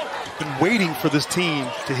faithful, been waiting for this team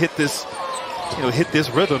to hit this, hit this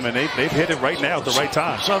rhythm, and they've hit it right now at the right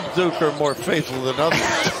time. Some Duke are more faithful than others.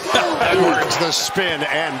 Edwards, the spin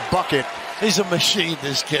and bucket. He's a machine,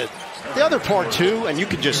 this kid. The other part, too, and you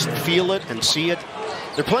can just feel it and see it,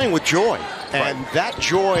 they're playing with joy. And that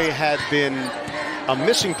joy had been a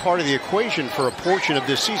missing part of the equation for a portion of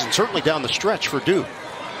this season, certainly down the stretch for Duke.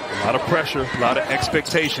 A lot of pressure, a lot of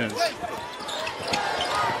expectations.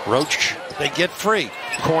 Roach. They get free.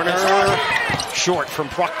 Corner, short from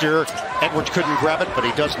Proctor. Edwards couldn't grab it, but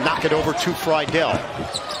he does knock it over to Friedel.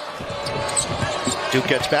 Duke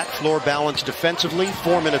gets back, floor balance defensively.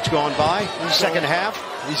 4 minutes gone by. Second half.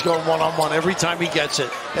 He's going one-on-one every time he gets it.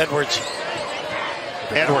 Edwards.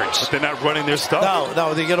 But they're not running their stuff.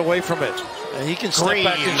 No, they get away from it. And he can step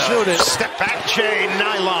back and shoot it. Step back, Jay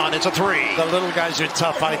Nylon. It's a 3. The little guys are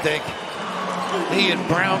tough, I think. He and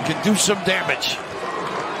Brown can do some damage.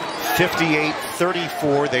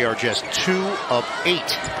 58-34. They are just 2 of 8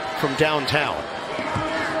 from downtown.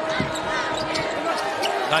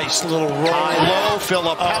 Nice little roll. High low,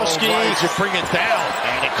 Filipowski. To bring it down.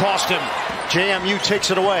 And it cost him. JMU takes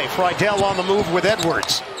it away. Friedel on the move with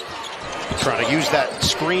Edwards. Trying to use that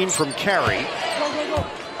screen from Carey.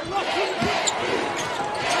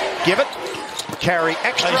 Give it. Carey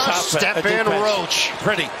extra. Nice step in, Roach.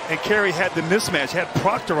 Pretty. And Carey had the mismatch, had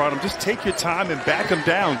Proctor on him. Just take your time and back him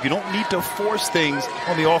down. You don't need to force things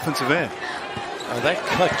on the offensive end. That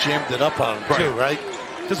cut jammed it up on him, too, right?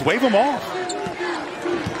 Just wave him off.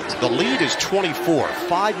 The lead is 24.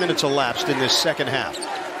 5 minutes elapsed in this second half.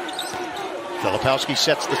 Filipowski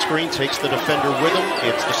sets the screen, takes the defender with him.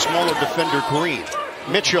 It's the smaller defender, Green.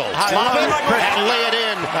 Mitchell, lob it and lay it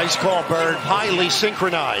in. Nice call, Bird. Highly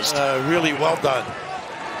synchronized. Really well done.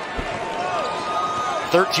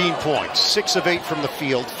 13 points, 6 of 8 from the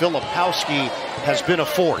field. Filipowski has been a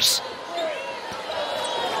force.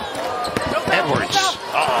 Edwards.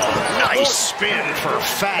 Oh, nice spin for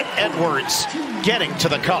Fat Edwards, getting to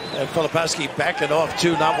the cup. And Filipowski backing off,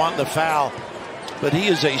 too, not wanting to foul. But he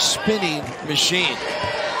is a spinning machine.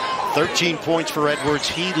 13 points for Edwards.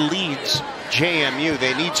 He leads JMU.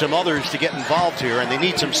 They need some others to get involved here, and they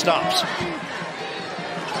need some stops.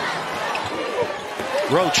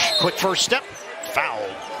 Roach, quick first step. Foul.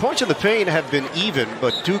 Points in the paint have been even,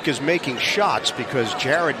 but Duke is making shots because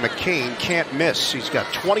Jared McCain can't miss. He's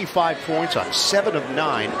got 25 points on 7 of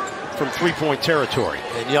 9 from three-point territory.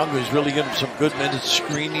 And Young is really getting some good minutes,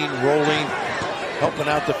 screening, rolling, helping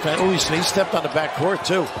out the defense. Oh, he stepped on the backcourt,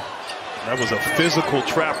 too. That was a physical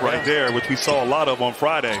trap right there, which we saw a lot of on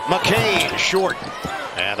Friday. McCain, short.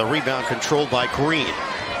 And the rebound controlled by Green.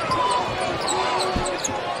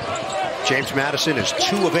 James Madison is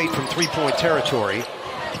 2 of 8 from three-point territory.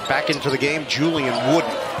 Back into the game, Julian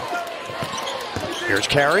Wooden. Here's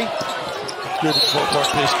Carey. Good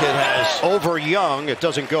footwork this kid has. Over Young, it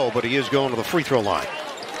doesn't go, but he is going to the free throw line.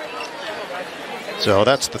 So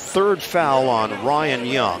that's the 3rd foul on Ryan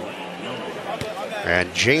Young.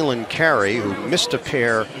 And Jalen Carey, who missed a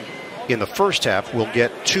pair in the first half, will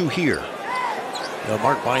get 2 here.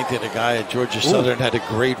 Mark Byington, a guy at Georgia Southern, had a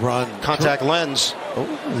great run. Contact lens. Oh,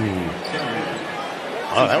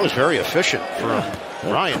 that was very efficient from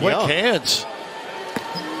Ryan Quick Young. hands.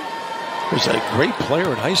 He was a great player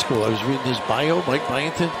in high school. I was reading his bio, Mike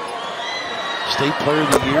Byington. State Player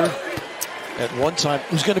of the Year at one time.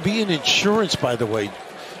 Who's going to be in insurance, by the way,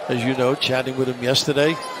 as you know, chatting with him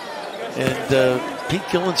yesterday. And Pete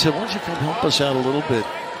Gillen said, why don't you come help us out a little bit?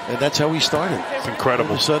 And that's how he started. It's incredible.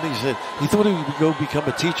 All of a sudden, he said he thought he would go become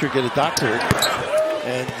a teacher, get a doctorate.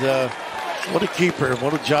 And what a keeper.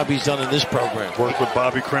 What a job he's done in this program. Work with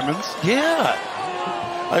Bobby Crimmins. Yeah.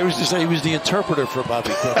 I was to say he was the interpreter for Bobby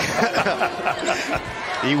Crimmins.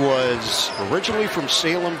 He was originally from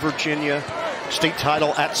Salem, Virginia. State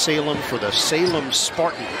title at Salem for the Salem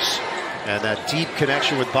Spartans. And that deep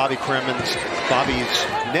connection with Bobby Crimmins. Bobby's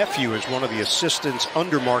nephew is one of the assistants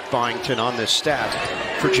under Mark Byington on this staff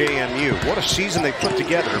for JMU. What a season they put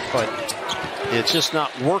together, but it's just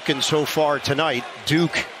not working so far tonight.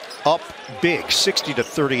 Duke up big,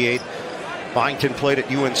 60-38. Byington played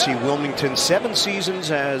at UNC Wilmington 7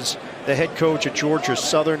 seasons as the head coach at Georgia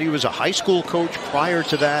Southern. He was a high school coach prior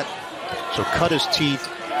to that, so cut his teeth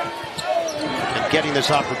and getting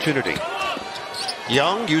this opportunity.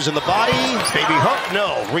 Young using the body, baby hook,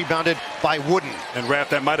 no. Rebounded by Wooden. And Raph,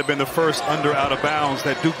 that might have been the first under out of bounds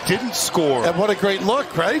that Duke didn't score. And what a great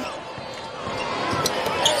look, right?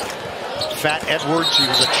 Fat Edwards, he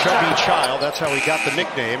was a chubby child. That's how he got the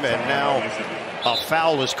nickname. And now a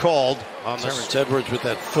foul is called on Terrence Edwards with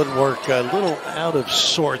that footwork, a little out of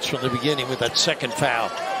sorts from the beginning with that second foul.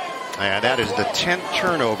 And that is the 10th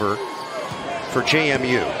turnover for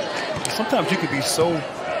JMU. Sometimes you can be so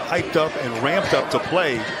hyped up and ramped up to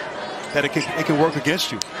play that it can work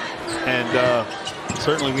against you. And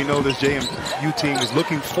certainly we know this JMU team is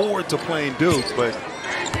looking forward to playing Duke, but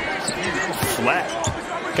flat.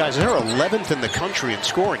 Guys, they're 11th in the country in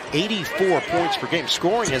scoring, 84 points per game.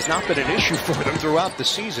 Scoring has not been an issue for them throughout the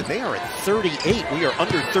season. They are at 38. We are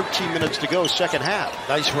under 13 minutes to go, second half.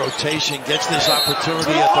 Nice rotation, gets this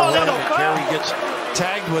opportunity at the rim, and Carey gets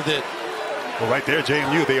tagged with it. Well, right there,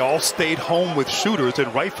 JMU, they all stayed home with shooters,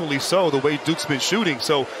 and rightfully so, the way Duke's been shooting.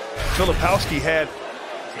 So Filipowski had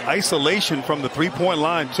isolation from the three-point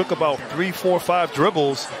line, took about 3, 4, 5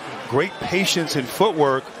 dribbles, great patience and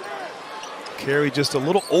footwork. Carey just a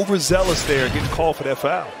little overzealous there, getting called for that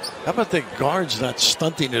foul. How about the guards not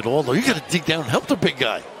stunting at all, though? You got to dig down and help the big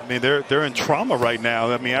guy. I mean, they're in trauma right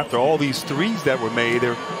now. I mean, after all these threes that were made,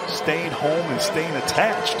 they're staying home and staying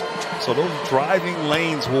attached. So those driving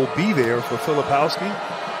lanes will be there for Filipowski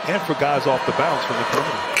and for guys off the bounce from the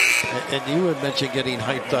perimeter. And you had mentioned getting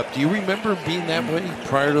hyped up. Do you remember being that way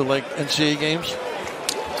prior to, like, NCAA games?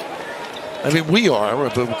 I mean, we are,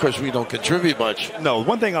 but of course we don't contribute much. No,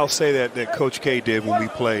 one thing I'll say that Coach K did when we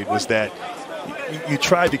played was that you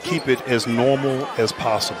tried to keep it as normal as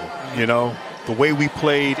possible. You know, the way we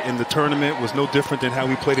played in the tournament was no different than how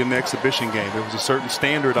we played in the exhibition game. There was a certain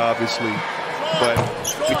standard, obviously, but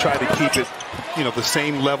we tried to keep it, you know, the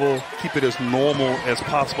same level, keep it as normal as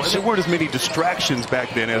possible. And there weren't as many distractions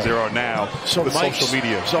back then as there are now with social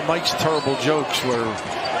media. So Mike's terrible jokes were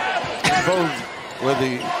both with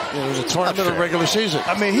the tournament or regular season.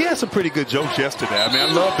 I mean, he had some pretty good jokes yesterday. I mean,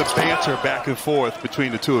 I love the banter back and forth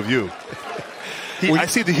between the two of you. I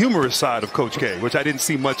see the humorous side of Coach K, which I didn't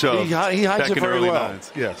see much of he hides back it in the very early well.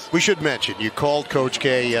 90s. Yes. We should mention, you called Coach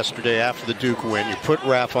K yesterday after the Duke win. You put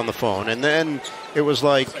Raph on the phone, and then it was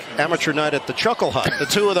like amateur night at the Chuckle Hut. The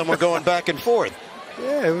two of them were going back and forth.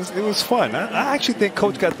 Yeah, it was fun. I actually think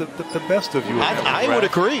Coach got the best of you. I would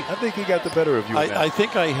agree. I think he got the better of you. I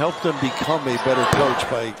think I helped him become a better coach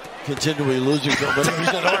by continually losing to him. But he was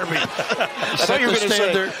an Army. I thought you were going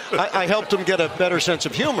to say I helped him get a better sense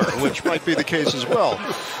of humor, which might be the case as well.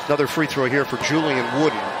 Another free throw here for Julian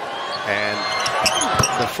Wooden. And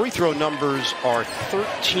the free throw numbers are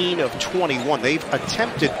 13 of 21. They've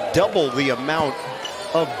attempted double the amount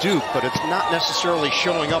of Duke, but it's not necessarily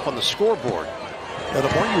showing up on the scoreboard. Now,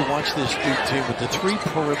 the more you watch this Duke team with the three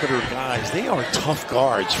perimeter guys, they are tough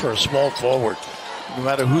guards for a small forward, no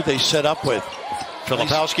matter who they set up with.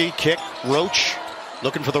 Filipowski, kick, Roach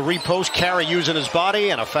looking for the repost, Carey using his body,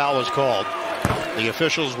 and a foul is called. The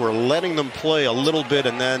officials were letting them play a little bit,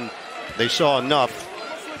 and then they saw enough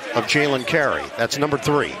of Jalen Carey. That's number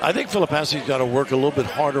 3. I think Filipowski's got to work a little bit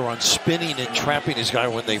harder on spinning and trapping his guy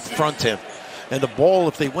when they front him. And the ball,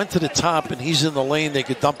 if they went to the top and he's in the lane, they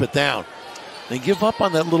could dump it down. They give up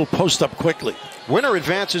on that little post-up quickly. Winner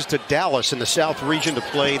advances to Dallas in the South region to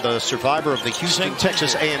play the survivor of the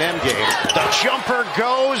Houston-Texas A&M game. The jumper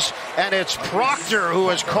goes, and it's Proctor who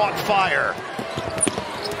has caught fire.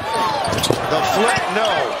 The flip,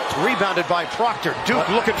 no. Rebounded by Proctor. Duke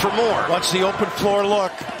looking for more. What's the open floor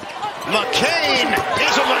look? McCain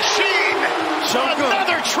is a machine. So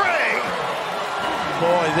another tray.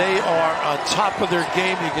 Boy, they are on top of their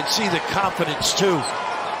game. You can see the confidence, too.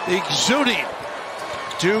 Exuding.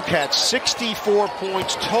 Duke had 64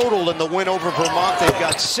 points total in the win over Vermont. They've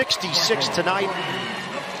got 66 tonight,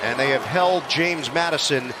 and they have held James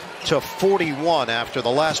Madison to 41 after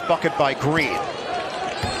the last bucket by Green.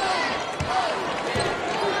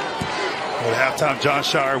 Well, at halftime, John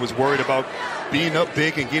Shire was worried about being up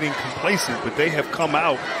big and getting complacent, but they have come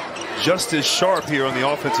out just as sharp here on the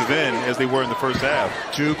offensive end as they were in the first half.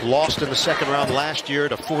 Duke lost in the second round last year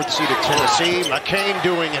to 4th-seeded Tennessee. McCain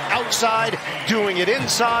doing it outside, doing it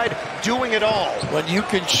inside, doing it all. When you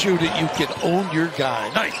can shoot it, you can own your guy.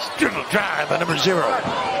 Nice dribble drive by number 0.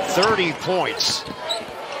 30 points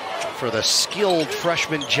for the skilled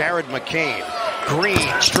freshman Jared McCain.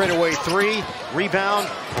 Green, straightaway 3, rebound,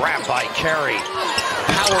 grabbed by Carey.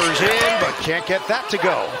 Powers in, but can't get that to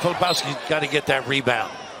go. Filipowski's got to get that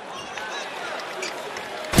rebound.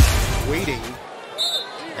 Waiting,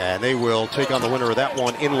 And they will take on the winner of that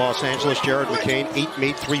one in Los Angeles. Jared McCain, 8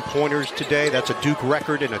 made three-pointers today. That's a Duke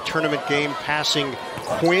record in a tournament game, passing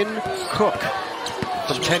Quinn Cook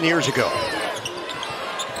from 10 years ago.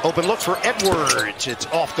 Open look for Edwards. It's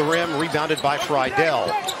off the rim, rebounded by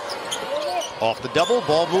Friedel. Off the double,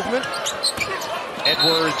 ball movement.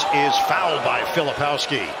 Edwards is fouled by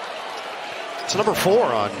Filipowski. It's number 4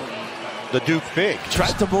 on the Duke big.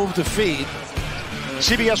 Tried to move the feed.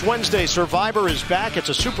 CBS Wednesday, Survivor is back. It's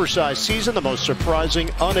a supersized season, the most surprising,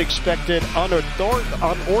 unexpected,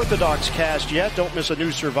 unorthodox cast yet. Don't miss a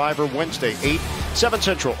new Survivor Wednesday, 8, 7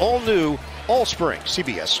 Central. All new, all spring.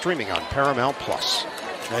 CBS streaming on Paramount+.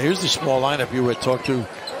 Now here's the small lineup you had talked to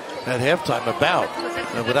at halftime about.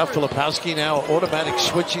 And without Filipowski now, automatic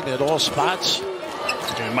switching at all spots.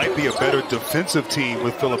 And it might be a better defensive team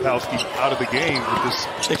with Filipowski out of the game with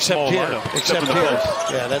this small lineup. Except here.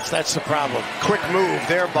 Yeah, that's the problem. Quick move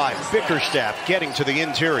there by Bickerstaff, getting to the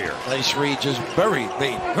interior. Nice read, just buried,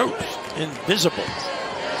 made invisible.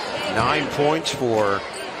 9 points for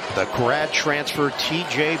the grad transfer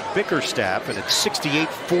T.J. Bickerstaff, and it's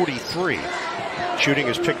 68-43. Shooting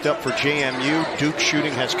is picked up for JMU. Duke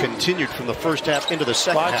shooting has continued from the first half into the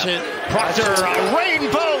second half. Watch it. Proctor, a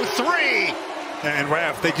rainbow 3. And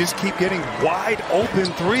Raph, they just keep getting wide open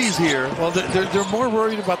threes here. Well, they're more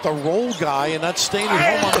worried about the roll guy and not staying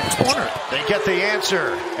at home on the corner. They get the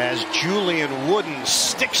answer as Julian Wooden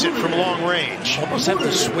sticks it from long range. Almost have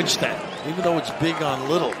to switch that, even though it's big on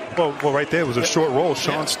little. Well, right there was a short roll.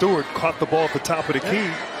 Sean Stewart caught the ball at the top of the key.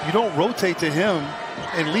 You don't rotate to him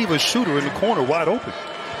and leave a shooter in the corner wide open.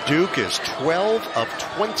 Duke is 12 of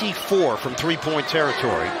 24 from three-point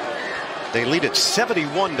territory. They lead at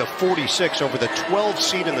 71-46 over the 12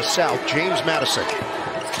 seed in the South, James Madison.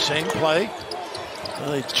 Same play.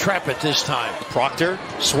 Well, they trap it this time. Proctor,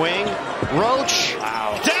 swing, Roach.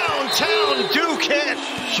 Wow. Downtown Duke hit.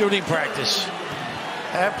 Shooting practice.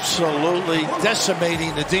 Absolutely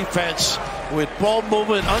decimating the defense with ball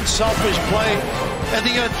movement, unselfish play, and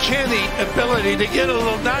the uncanny ability to get a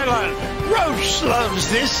little nylon. Roach loves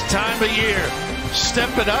this time of year.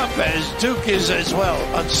 Step it up as Duke is as well.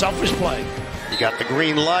 Unselfish play. You got the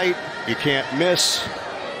green light. You can't miss.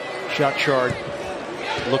 Shot chart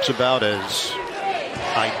looks about as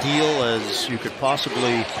ideal as you could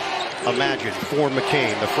possibly imagine for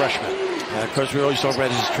McCain, the freshman. Of course, we always talk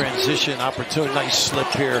about his transition opportunity. Nice slip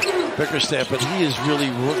here, Bickerstaff, but he is really,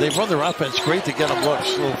 they run their offense great to get him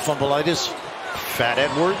looks. A little fumbleitis. Fat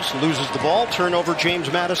Edwards loses the ball. Turnover, James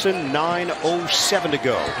Madison. 9:07 to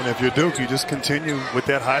go. And if you're Duke, you just continue with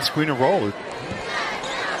that high screen and roll.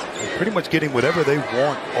 They're pretty much getting whatever they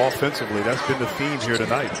want offensively. That's been the theme here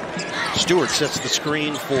tonight. Stewart sets the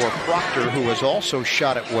screen for Proctor, who has also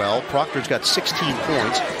shot it well. Proctor's got 16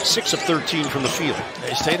 points, 6 of 13 from the field.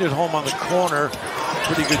 They stayed at home on the corner.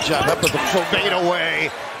 Pretty good job up at the full fade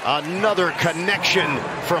away. Another connection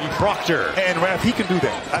from Proctor. And Raph, he can do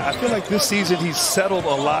that. I feel like this season he's settled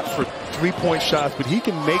a lot for three-point shots, but he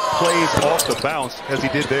can make plays off the bounce as he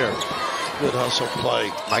did there. Good hustle play.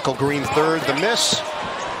 Michael Green third, the miss.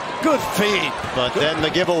 Good feed. But then the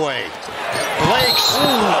giveaway. Blake's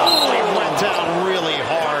he went down really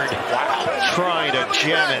hard. Wow. Trying to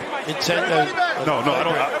jam it. No,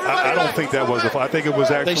 I don't think that was. I think it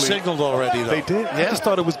was actually. They signaled already, though. They did? Yeah. I just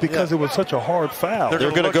thought it was because it was such a hard foul.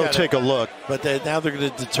 They're going to go take a look. But now they're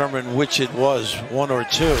going to determine which it was, 1 or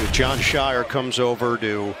 2. John Shire comes over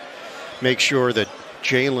to make sure that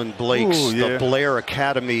Jalen Blake's, the Blair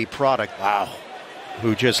Academy product,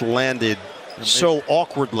 who just landed so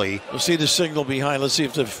awkwardly. We'll see the signal behind. Let's see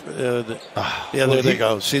if there they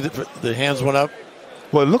go. See the hands went up.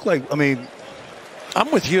 Well, it looked like,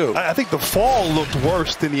 I'm with you. I think the fall looked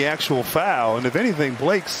worse than the actual foul. And if anything,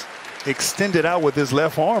 Blake's extended out with his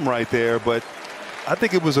left arm right there. But I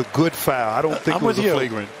think it was a good foul. I don't think it was a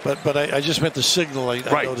flagrant. But I just meant the signal. I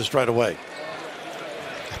noticed right away.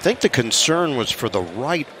 I think the concern was for the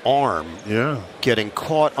right arm getting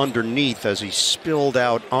caught underneath as he spilled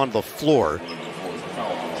out on the floor.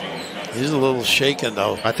 He's a little shaken,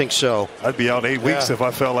 though. I think so. I'd be out 8 weeks if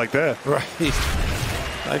I felt like that. Right.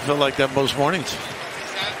 I feel like that most mornings.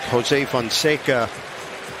 Jose Fonseca,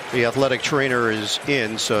 the athletic trainer, is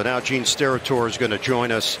in. So now Gene Steratore is going to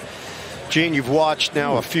join us. Gene, you've watched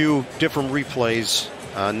now a few different replays.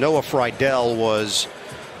 Noah Friedel was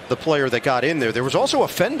the player that got in there. There was also a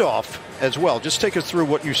fend-off as well. Just take us through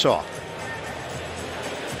what you saw.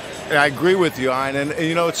 I agree with you, Ian. And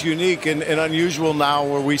you know, it's unique and unusual now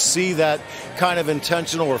where we see that kind of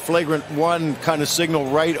intentional or flagrant one kind of signal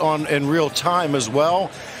right on in real time as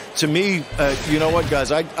well. To me, you know what,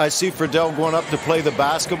 guys? I see Friedel going up to play the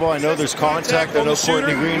basketball. I know there's contact. I know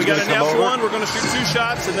Courtney Green's going to come over. We're going to shoot 2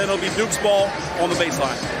 shots, and then it'll be Duke's ball on the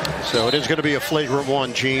baseline. So it is going to be a flagrant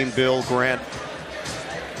one. Gene, Bill, Grant.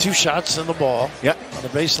 2 shots in the ball. Yep. On the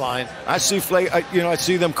baseline. I see I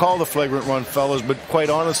see them call the flagrant one, fellas, but quite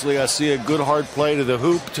honestly, I see a good hard play to the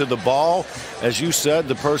hoop, to the ball. As you said,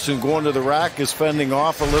 the person going to the rack is fending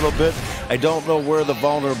off a little bit. I don't know where the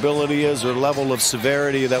vulnerability is or level of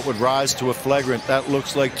severity that would rise to a flagrant. That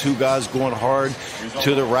looks like 2 guys going hard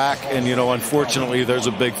to the rack, and, you know, unfortunately, there's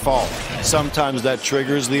a big fault. Sometimes that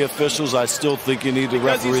triggers the officials. I still think you need to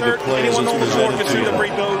referee the play as it's presented to you.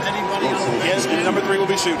 Yes, number 3 will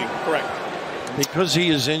be shooting. Correct. Because he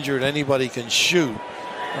is injured, anybody can shoot.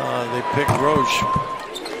 They picked Roach.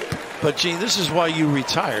 But, Gene, this is why you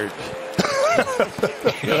retired.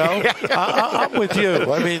 You know? I'm with you.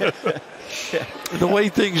 I mean, the way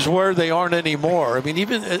things were, they aren't anymore. I mean,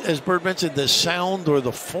 even as Bert mentioned, the sound or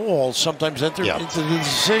the fall sometimes enter into the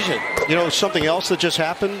decision. You know, something else that just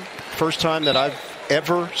happened, first time that I've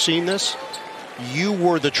ever seen this, you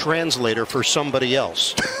were the translator for somebody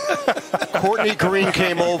else. Courtney Green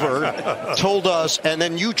came over, told us, and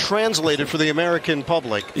then you translated for the American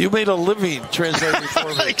public. You made a living translating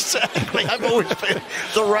for me. Exactly. I've always been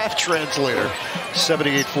the ref translator.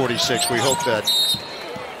 78-46. We hope that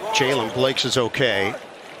Jalen Blakes is okay.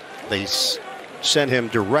 They sent him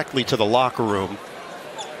directly to the locker room.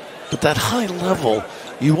 But that high level,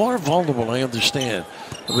 you are vulnerable, I understand.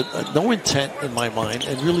 But no intent in my mind,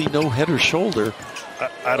 and really no head or shoulder.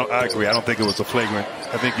 I agree. I don't think it was a flagrant.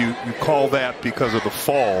 I think you call that because of the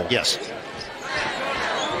fall. Yes.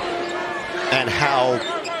 And how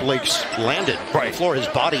Blake's landed on the floor. His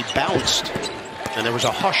body bounced. And there was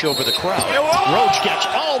a hush over the crowd. Roach gets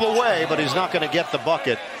all the way, but he's not going to get the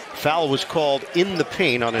bucket. Foul was called in the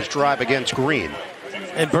paint on his drive against Green.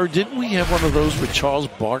 And, Bert, didn't we have one of those with Charles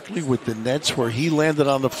Barkley with the Nets where he landed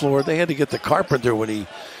on the floor? They had to get the carpenter when he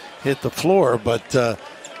hit the floor. But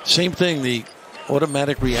same thing, the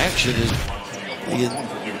automatic reaction is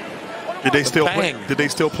Did they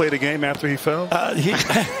still play the game after he fell? He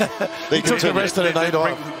took the rest of the night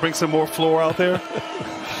off. Bring some more floor out there.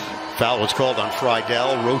 Foul was called on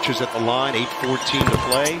Friedel. Roach is at the line, 8:14 to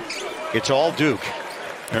play. It's all Duke.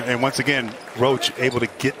 And once again, Roach able to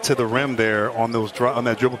get to the rim there on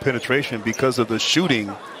that dribble penetration because of the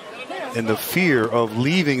shooting and the fear of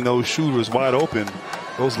leaving those shooters wide open.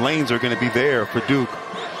 Those lanes are going to be there for Duke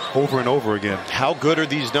over and over again. How good are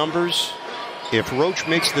these numbers? If Roach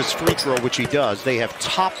makes this free throw, which he does, they have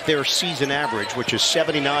topped their season average, which is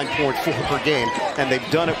 79.4 per game, and they've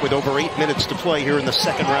done it with over 8 minutes to play here in the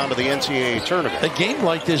second round of the NCAA tournament. A game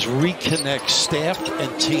like this reconnects staff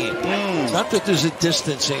and team. Not that there's a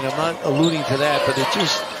distancing. I'm not alluding to that, but it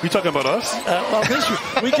just... You talking about us?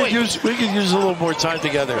 Well, we could use a little more time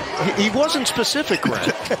together. He wasn't specific, Grant.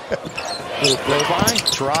 Little blow by,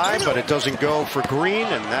 try, but it doesn't go for Green,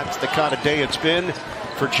 and that's the kind of day it's been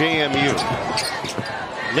for JMU.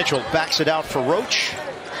 Mitchell backs it out for Roach.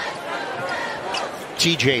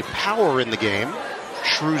 TJ Power in the game.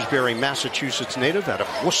 Shrewsbury, Massachusetts native out of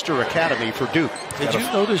Worcester Academy for Duke. Did you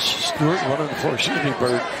notice Stewart running the floor? Excuse me,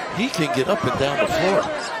 Bird. He can get up and down the floor,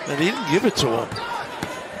 and he didn't give it to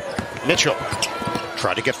him. Mitchell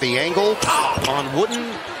tried to get the angle on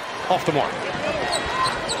Wooden, off the mark.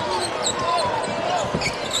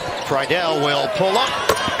 Friedel will pull up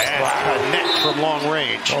and connect from long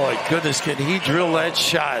range. Oh, my goodness, can he drill that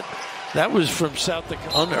shot? That was from South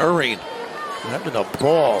Dakota, unerring. Having a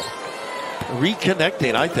ball.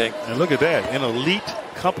 Reconnecting, I think. And look at that. An elite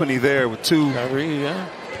company there with two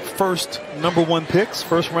first number 1 picks,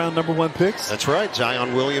 first round number 1 picks. That's right.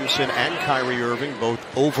 Zion Williamson and Kyrie Irving, both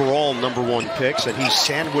overall number 1 picks, and he's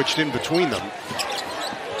sandwiched in between them.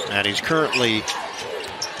 And he's currently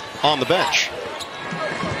on the bench.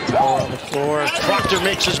 On the floor. Proctor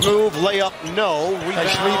makes his move. Layup, no. Rebound.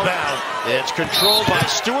 Nice rebound. It's controlled by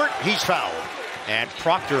Stewart. He's fouled. And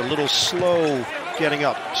Proctor a little slow getting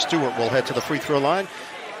up. Stewart will head to the free throw line.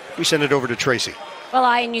 We send it over to Tracy. Well,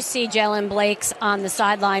 and you see Jalen Blakes on the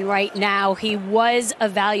sideline right now. He was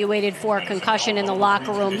evaluated for a concussion in the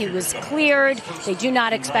locker room. He was cleared. They do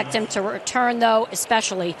not expect him to return, though,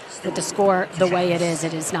 especially with the score the way it is.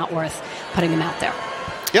 It is not worth putting him out there.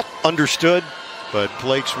 Yep, understood. But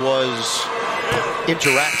Blakes was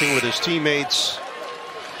interacting with his teammates.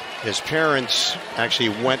 His parents actually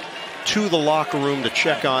went to the locker room to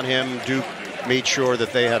check on him. Duke made sure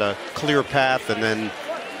that they had a clear path, and then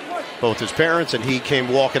both his parents and he came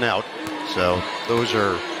walking out. So those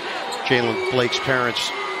are Jalen Blake's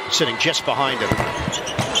parents sitting just behind him.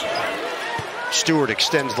 Stewart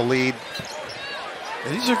extends the lead.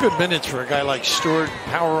 And these are good minutes for a guy like Stewart.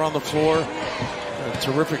 Power on the floor. A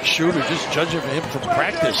terrific shooter. Just judging him from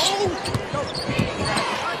practice.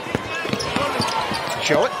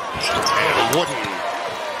 Show it. And Wooden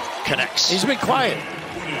connects. He's been quiet.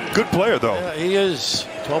 Good player, though. Yeah, he is.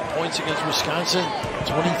 12 points against Wisconsin.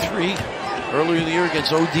 23 earlier in the year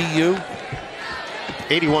against ODU.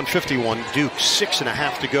 81-51, Duke,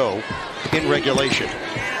 6.5 to go in regulation.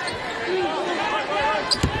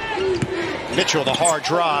 Mitchell, the hard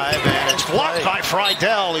drive, and it's blocked by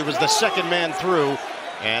Friedel. He was the second man through,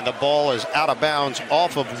 and the ball is out of bounds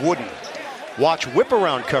off of Wooden. Watch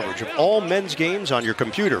whip-around coverage of all men's games on your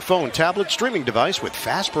computer, phone, tablet, streaming device with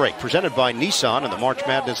Fast Break, presented by Nissan and the March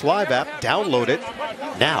Madness Live app. Download it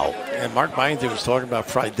now. And Mark Byington was talking about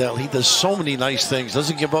Friedel. He does so many nice things.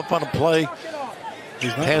 Doesn't give up on a play.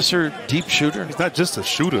 He's passer, deep shooter. He's not just a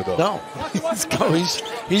shooter, though. No.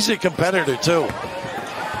 he's a competitor, too.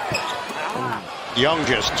 Young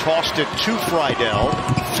just tossed it to Friedel.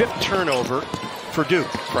 5th turnover for Duke.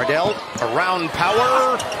 Friedel around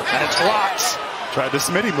Power, and it's blocked. Tried the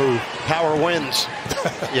Smitty move. Power wins.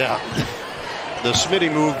 Yeah. The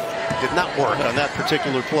Smitty move did not work on that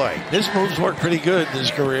particular play. His moves work pretty good in his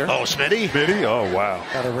career. Oh, Smitty? Smitty? Oh, wow.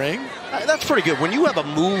 Got a ring? That's pretty good. When you have a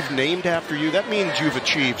move named after you, that means you've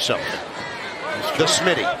achieved something. The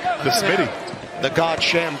Smitty. The Smitty. The God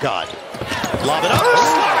Sham God. Lob it up.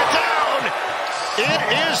 Slow it down. It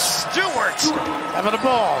is Stewart. Having a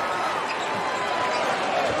ball.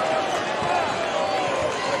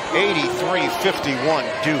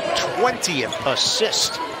 83-51 Duke. 20th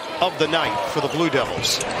assist of the night for the Blue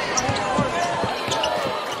Devils.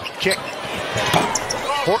 Kick.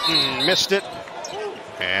 Horton missed it.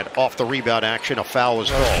 And off the rebound action, a foul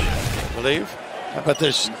was called. Believe? How about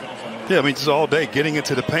this? Yeah, I mean, just all day getting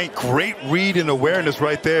into the paint. Great read and awareness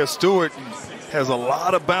right there. Stewart has a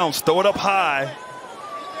lot of bounce. Throw it up high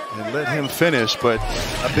and let him finish. But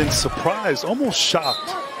I've been surprised, almost shocked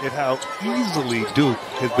at how easily Duke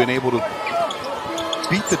has been able to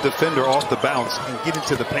beat the defender off the bounce and get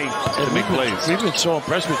into the paint to make plays. We've been so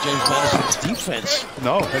impressed with James Madison's defense.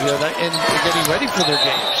 No. And getting ready for their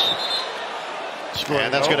games.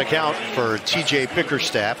 And that's going to count for TJ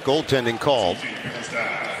Bickerstaff. Goaltending called.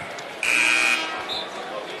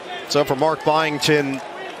 So for Mark Byington,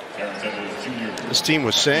 this team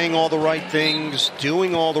was saying all the right things,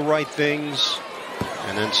 doing all the right things,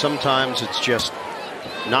 and then sometimes it's just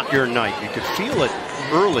not your night. You could feel it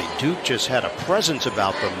early. Duke just had a presence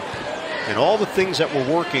about them, and all the things that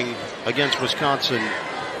were working against Wisconsin,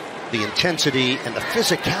 the intensity and the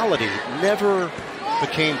physicality never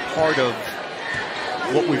became part of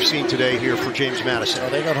what we've seen today here for James Madison.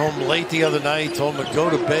 They got home late the other night, told them to go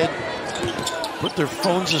to bed, put their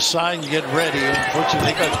phones aside and get ready.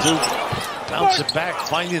 Unfortunately, they got Duke bouncing back,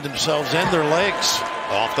 finding themselves and their legs.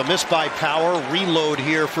 Off the miss by Power, reload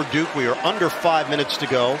here for Duke. We are under 5 minutes to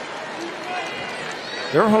go.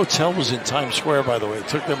 Their hotel was in Times Square, by the way. It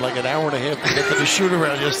took them like an hour and a half to get to the shoot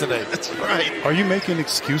around yesterday. That's right. Are you making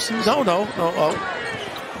excuses? No.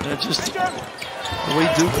 Just the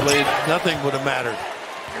way Duke played, nothing would have mattered.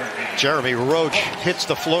 Jeremy Roach hits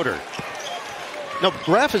the floater. No,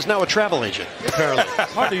 Raph is now a travel agent, apparently.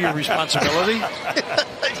 Part of your responsibility.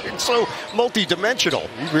 It's so multi-dimensional.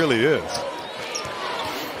 He really is.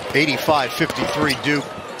 85-53 Duke.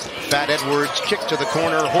 Fat Edwards, kick to the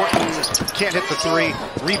corner. Horton can't hit the three.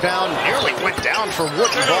 Rebound nearly went down for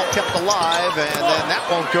Wooden. Ball kept alive, and then that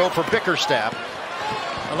won't go for Bickerstaff.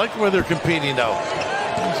 I like where they're competing, though.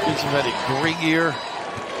 These kids have had a great year.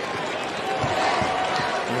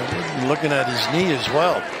 And looking at his knee as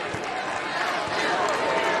well.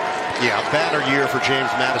 Yeah, a banner year for James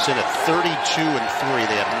Madison at 32-3.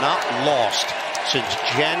 They have not lost since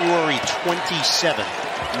January 27th.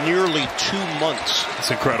 Nearly 2 months. It's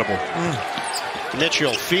incredible.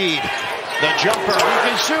 Mitchell feed the jumper. You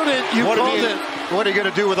can shoot it. You called it. What are you going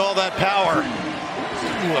to do with all that power?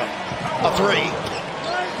 A three.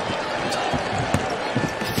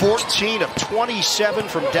 14 of 27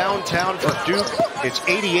 from downtown for Duke. It's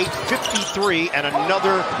 88-53 and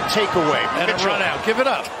another takeaway. And Mitchell. A run out. Give it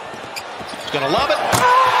up. He's going to lob it.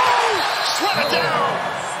 Slam it down.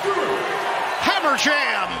 Hammer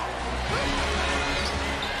jam.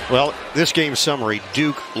 Well, this game summary,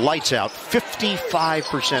 Duke lights out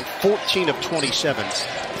 55%, 14 of 27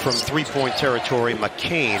 from three-point territory.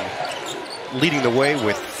 McCain leading the way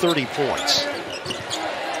with 30 points.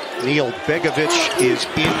 Neil Begovic is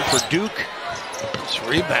in for Duke. It's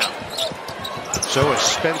rebound. So is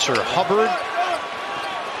Spencer Hubbard.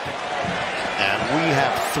 And we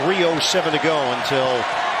have 3:07 to go until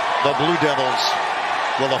the Blue Devils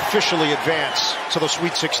will officially advance to the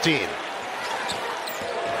Sweet 16.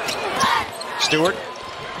 Stewart.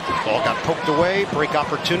 Ball got poked away. Break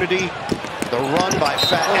opportunity. The run by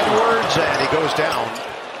Fat Edwards, and he goes down.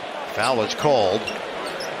 Foul is called.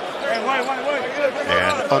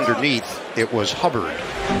 And underneath, it was Hubbard.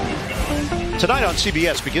 Tonight on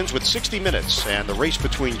CBS begins with 60 Minutes and the race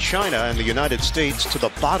between China and the United States to the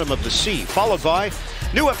bottom of the sea, followed by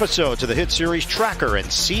new episodes of the hit series Tracker and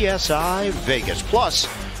CSI Vegas, plus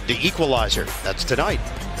The Equalizer. That's tonight,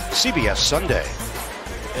 CBS Sunday.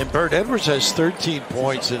 And Bert Edwards has 13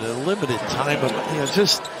 points in a limited time of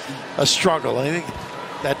just a struggle. I think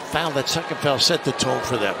that second foul set the tone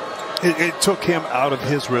for them. It took him out of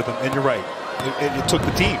his rhythm, and you're right. It took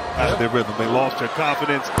the team out of their rhythm. They lost their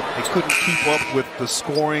confidence. They couldn't keep up with the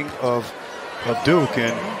scoring of Duke.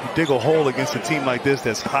 And you dig a hole against a team like this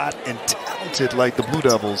that's hot and talented like the Blue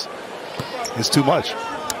Devils is too much.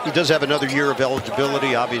 He does have another year of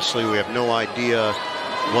eligibility. Obviously, we have no idea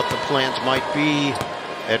what the plans might be.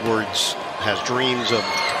 Edwards has dreams of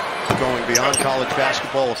going beyond college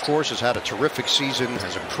basketball, of course, has had a terrific season,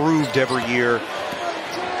 has improved every year.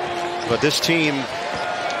 But this team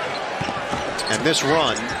and this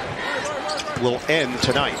run will end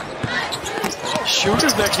tonight.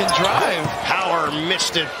 Shooters that can drive. Power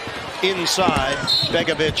missed it inside.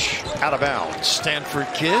 Begovic out of bounds. Stanford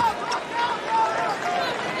kid.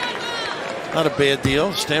 Not a bad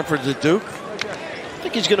deal. Stanford's a Duke. I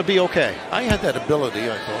think he's going to be okay. I had that ability,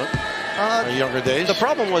 I thought, in my younger days. The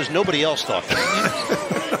problem was nobody else thought that.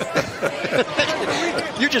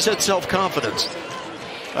 You just had self-confidence.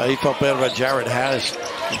 He felt bad about Jared Harris.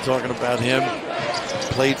 Talking about him.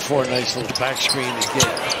 Played for a nice little back screen again.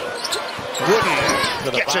 Wooden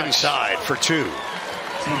gets inside for two.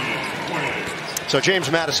 So James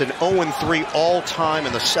Madison 0-3 all-time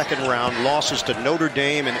in the second round. Losses to Notre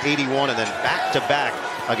Dame in 81 and then back-to-back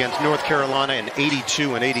against North Carolina in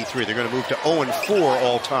 82 and 83. They're going to move to 0-4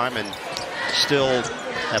 all-time and still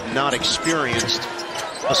have not experienced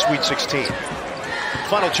a Sweet 16.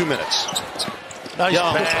 Final 2 minutes. Nice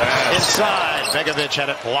pass. Inside. Begovic had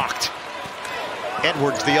it blocked.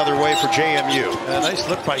 Edwards the other way for JMU. Nice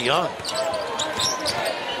look by Young.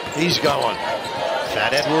 He's going.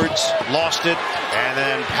 Fat Edwards lost it, and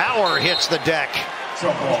then Power hits the deck.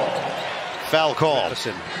 Foul call.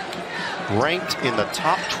 Madison ranked in the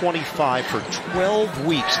top 25 for 12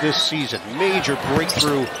 weeks this season. Major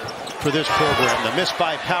breakthrough for this program. The miss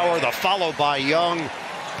by Power, the follow by Young.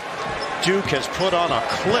 Duke has put on a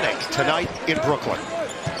clinic tonight in Brooklyn.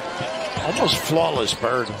 Almost flawless,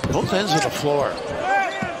 Bird. Both ends of the floor.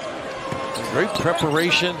 Great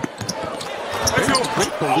preparation.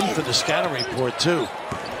 Great belief in the scouting report, too.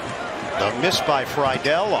 The miss by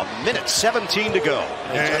Friedel, a minute 17 to go.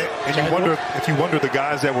 And you wonder the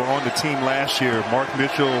guys that were on the team last year, Mark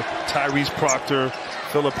Mitchell, Tyrese Proctor,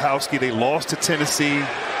 Filipowski, they lost to Tennessee,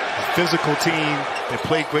 a physical team. They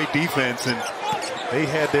played great defense, and they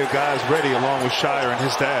had their guys ready along with Shire and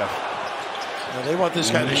his staff. Well, they want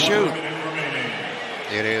this guy to shoot.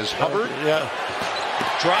 It is Hubbard. Yeah.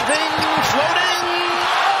 Driving, floating,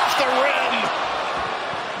 off the rim.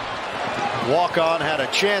 Walk-on had a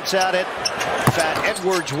chance at it. Fat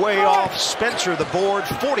Edwards way off. Spencer the board.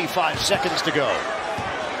 45 seconds to go.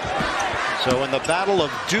 So in the battle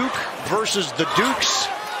of Duke versus the Dukes,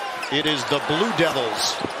 it is the Blue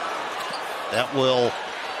Devils that will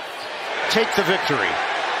take the victory.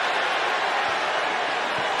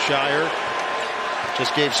 Shire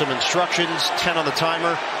just gave some instructions. 10 on the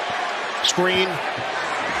timer. Screen.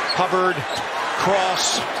 Hubbard.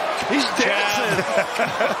 Cross. He's dancing.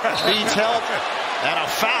 Needs help. And a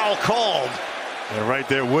foul called. And right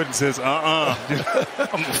there, Wooden says, I'm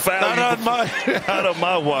foul. Not on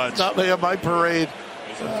my watch. Not on my parade.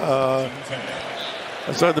 I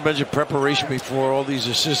started to mention preparation before. All these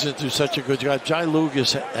assistants do such a good job. Jai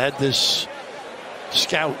Lucas had this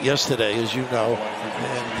scout yesterday, as you know,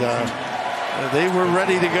 and they were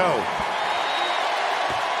ready to go.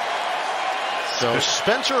 So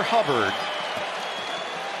Spencer Hubbard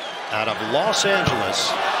out of Los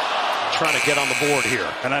Angeles trying to get on the board here.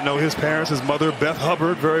 And I know his parents, his mother, Beth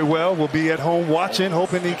Hubbard, very well, will be at home watching,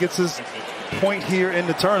 hoping he gets his point here in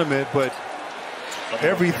the tournament. But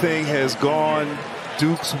everything has gone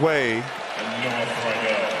Duke's way.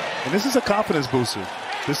 And this is a confidence booster.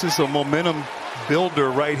 This is a momentum builder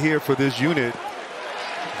right here for this unit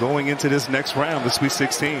going into this next round, the Sweet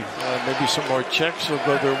 16. Maybe some more checks will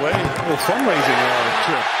go their way. A little fundraising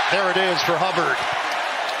trip. There it is for Hubbard.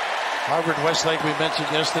 Harvard Westlake, we mentioned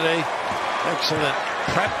yesterday. Excellent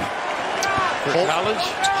prep for college.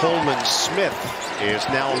 Holman Smith is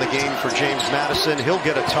now in the game for James Madison. He'll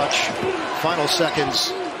get a touch. Final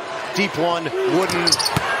seconds. Deep one. Wooden.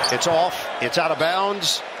 It's off. It's out of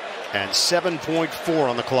bounds. and 7.4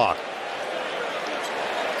 on the clock.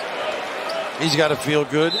 He's got to feel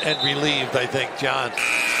good and relieved, I think, John.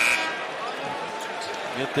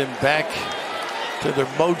 Get them back to their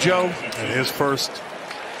mojo. And his first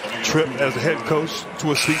trip as a head coach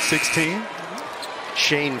to a Sweet 16.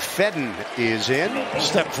 Shane Fedden is in.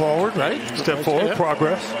 Step forward, right? Step forward, yeah.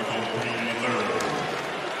 Progress.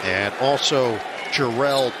 And also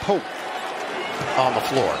Jarrell Pope on the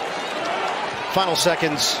floor. Final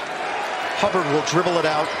seconds. Hubbard will dribble it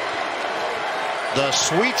out. The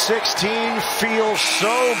Sweet 16 feels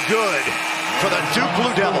so good for the Duke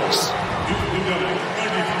Blue Devils.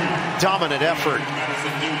 Dominant effort.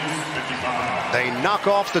 They knock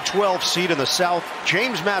off the 12th seed in the South,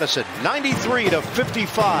 James Madison,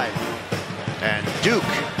 93-55. And Duke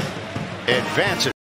advances.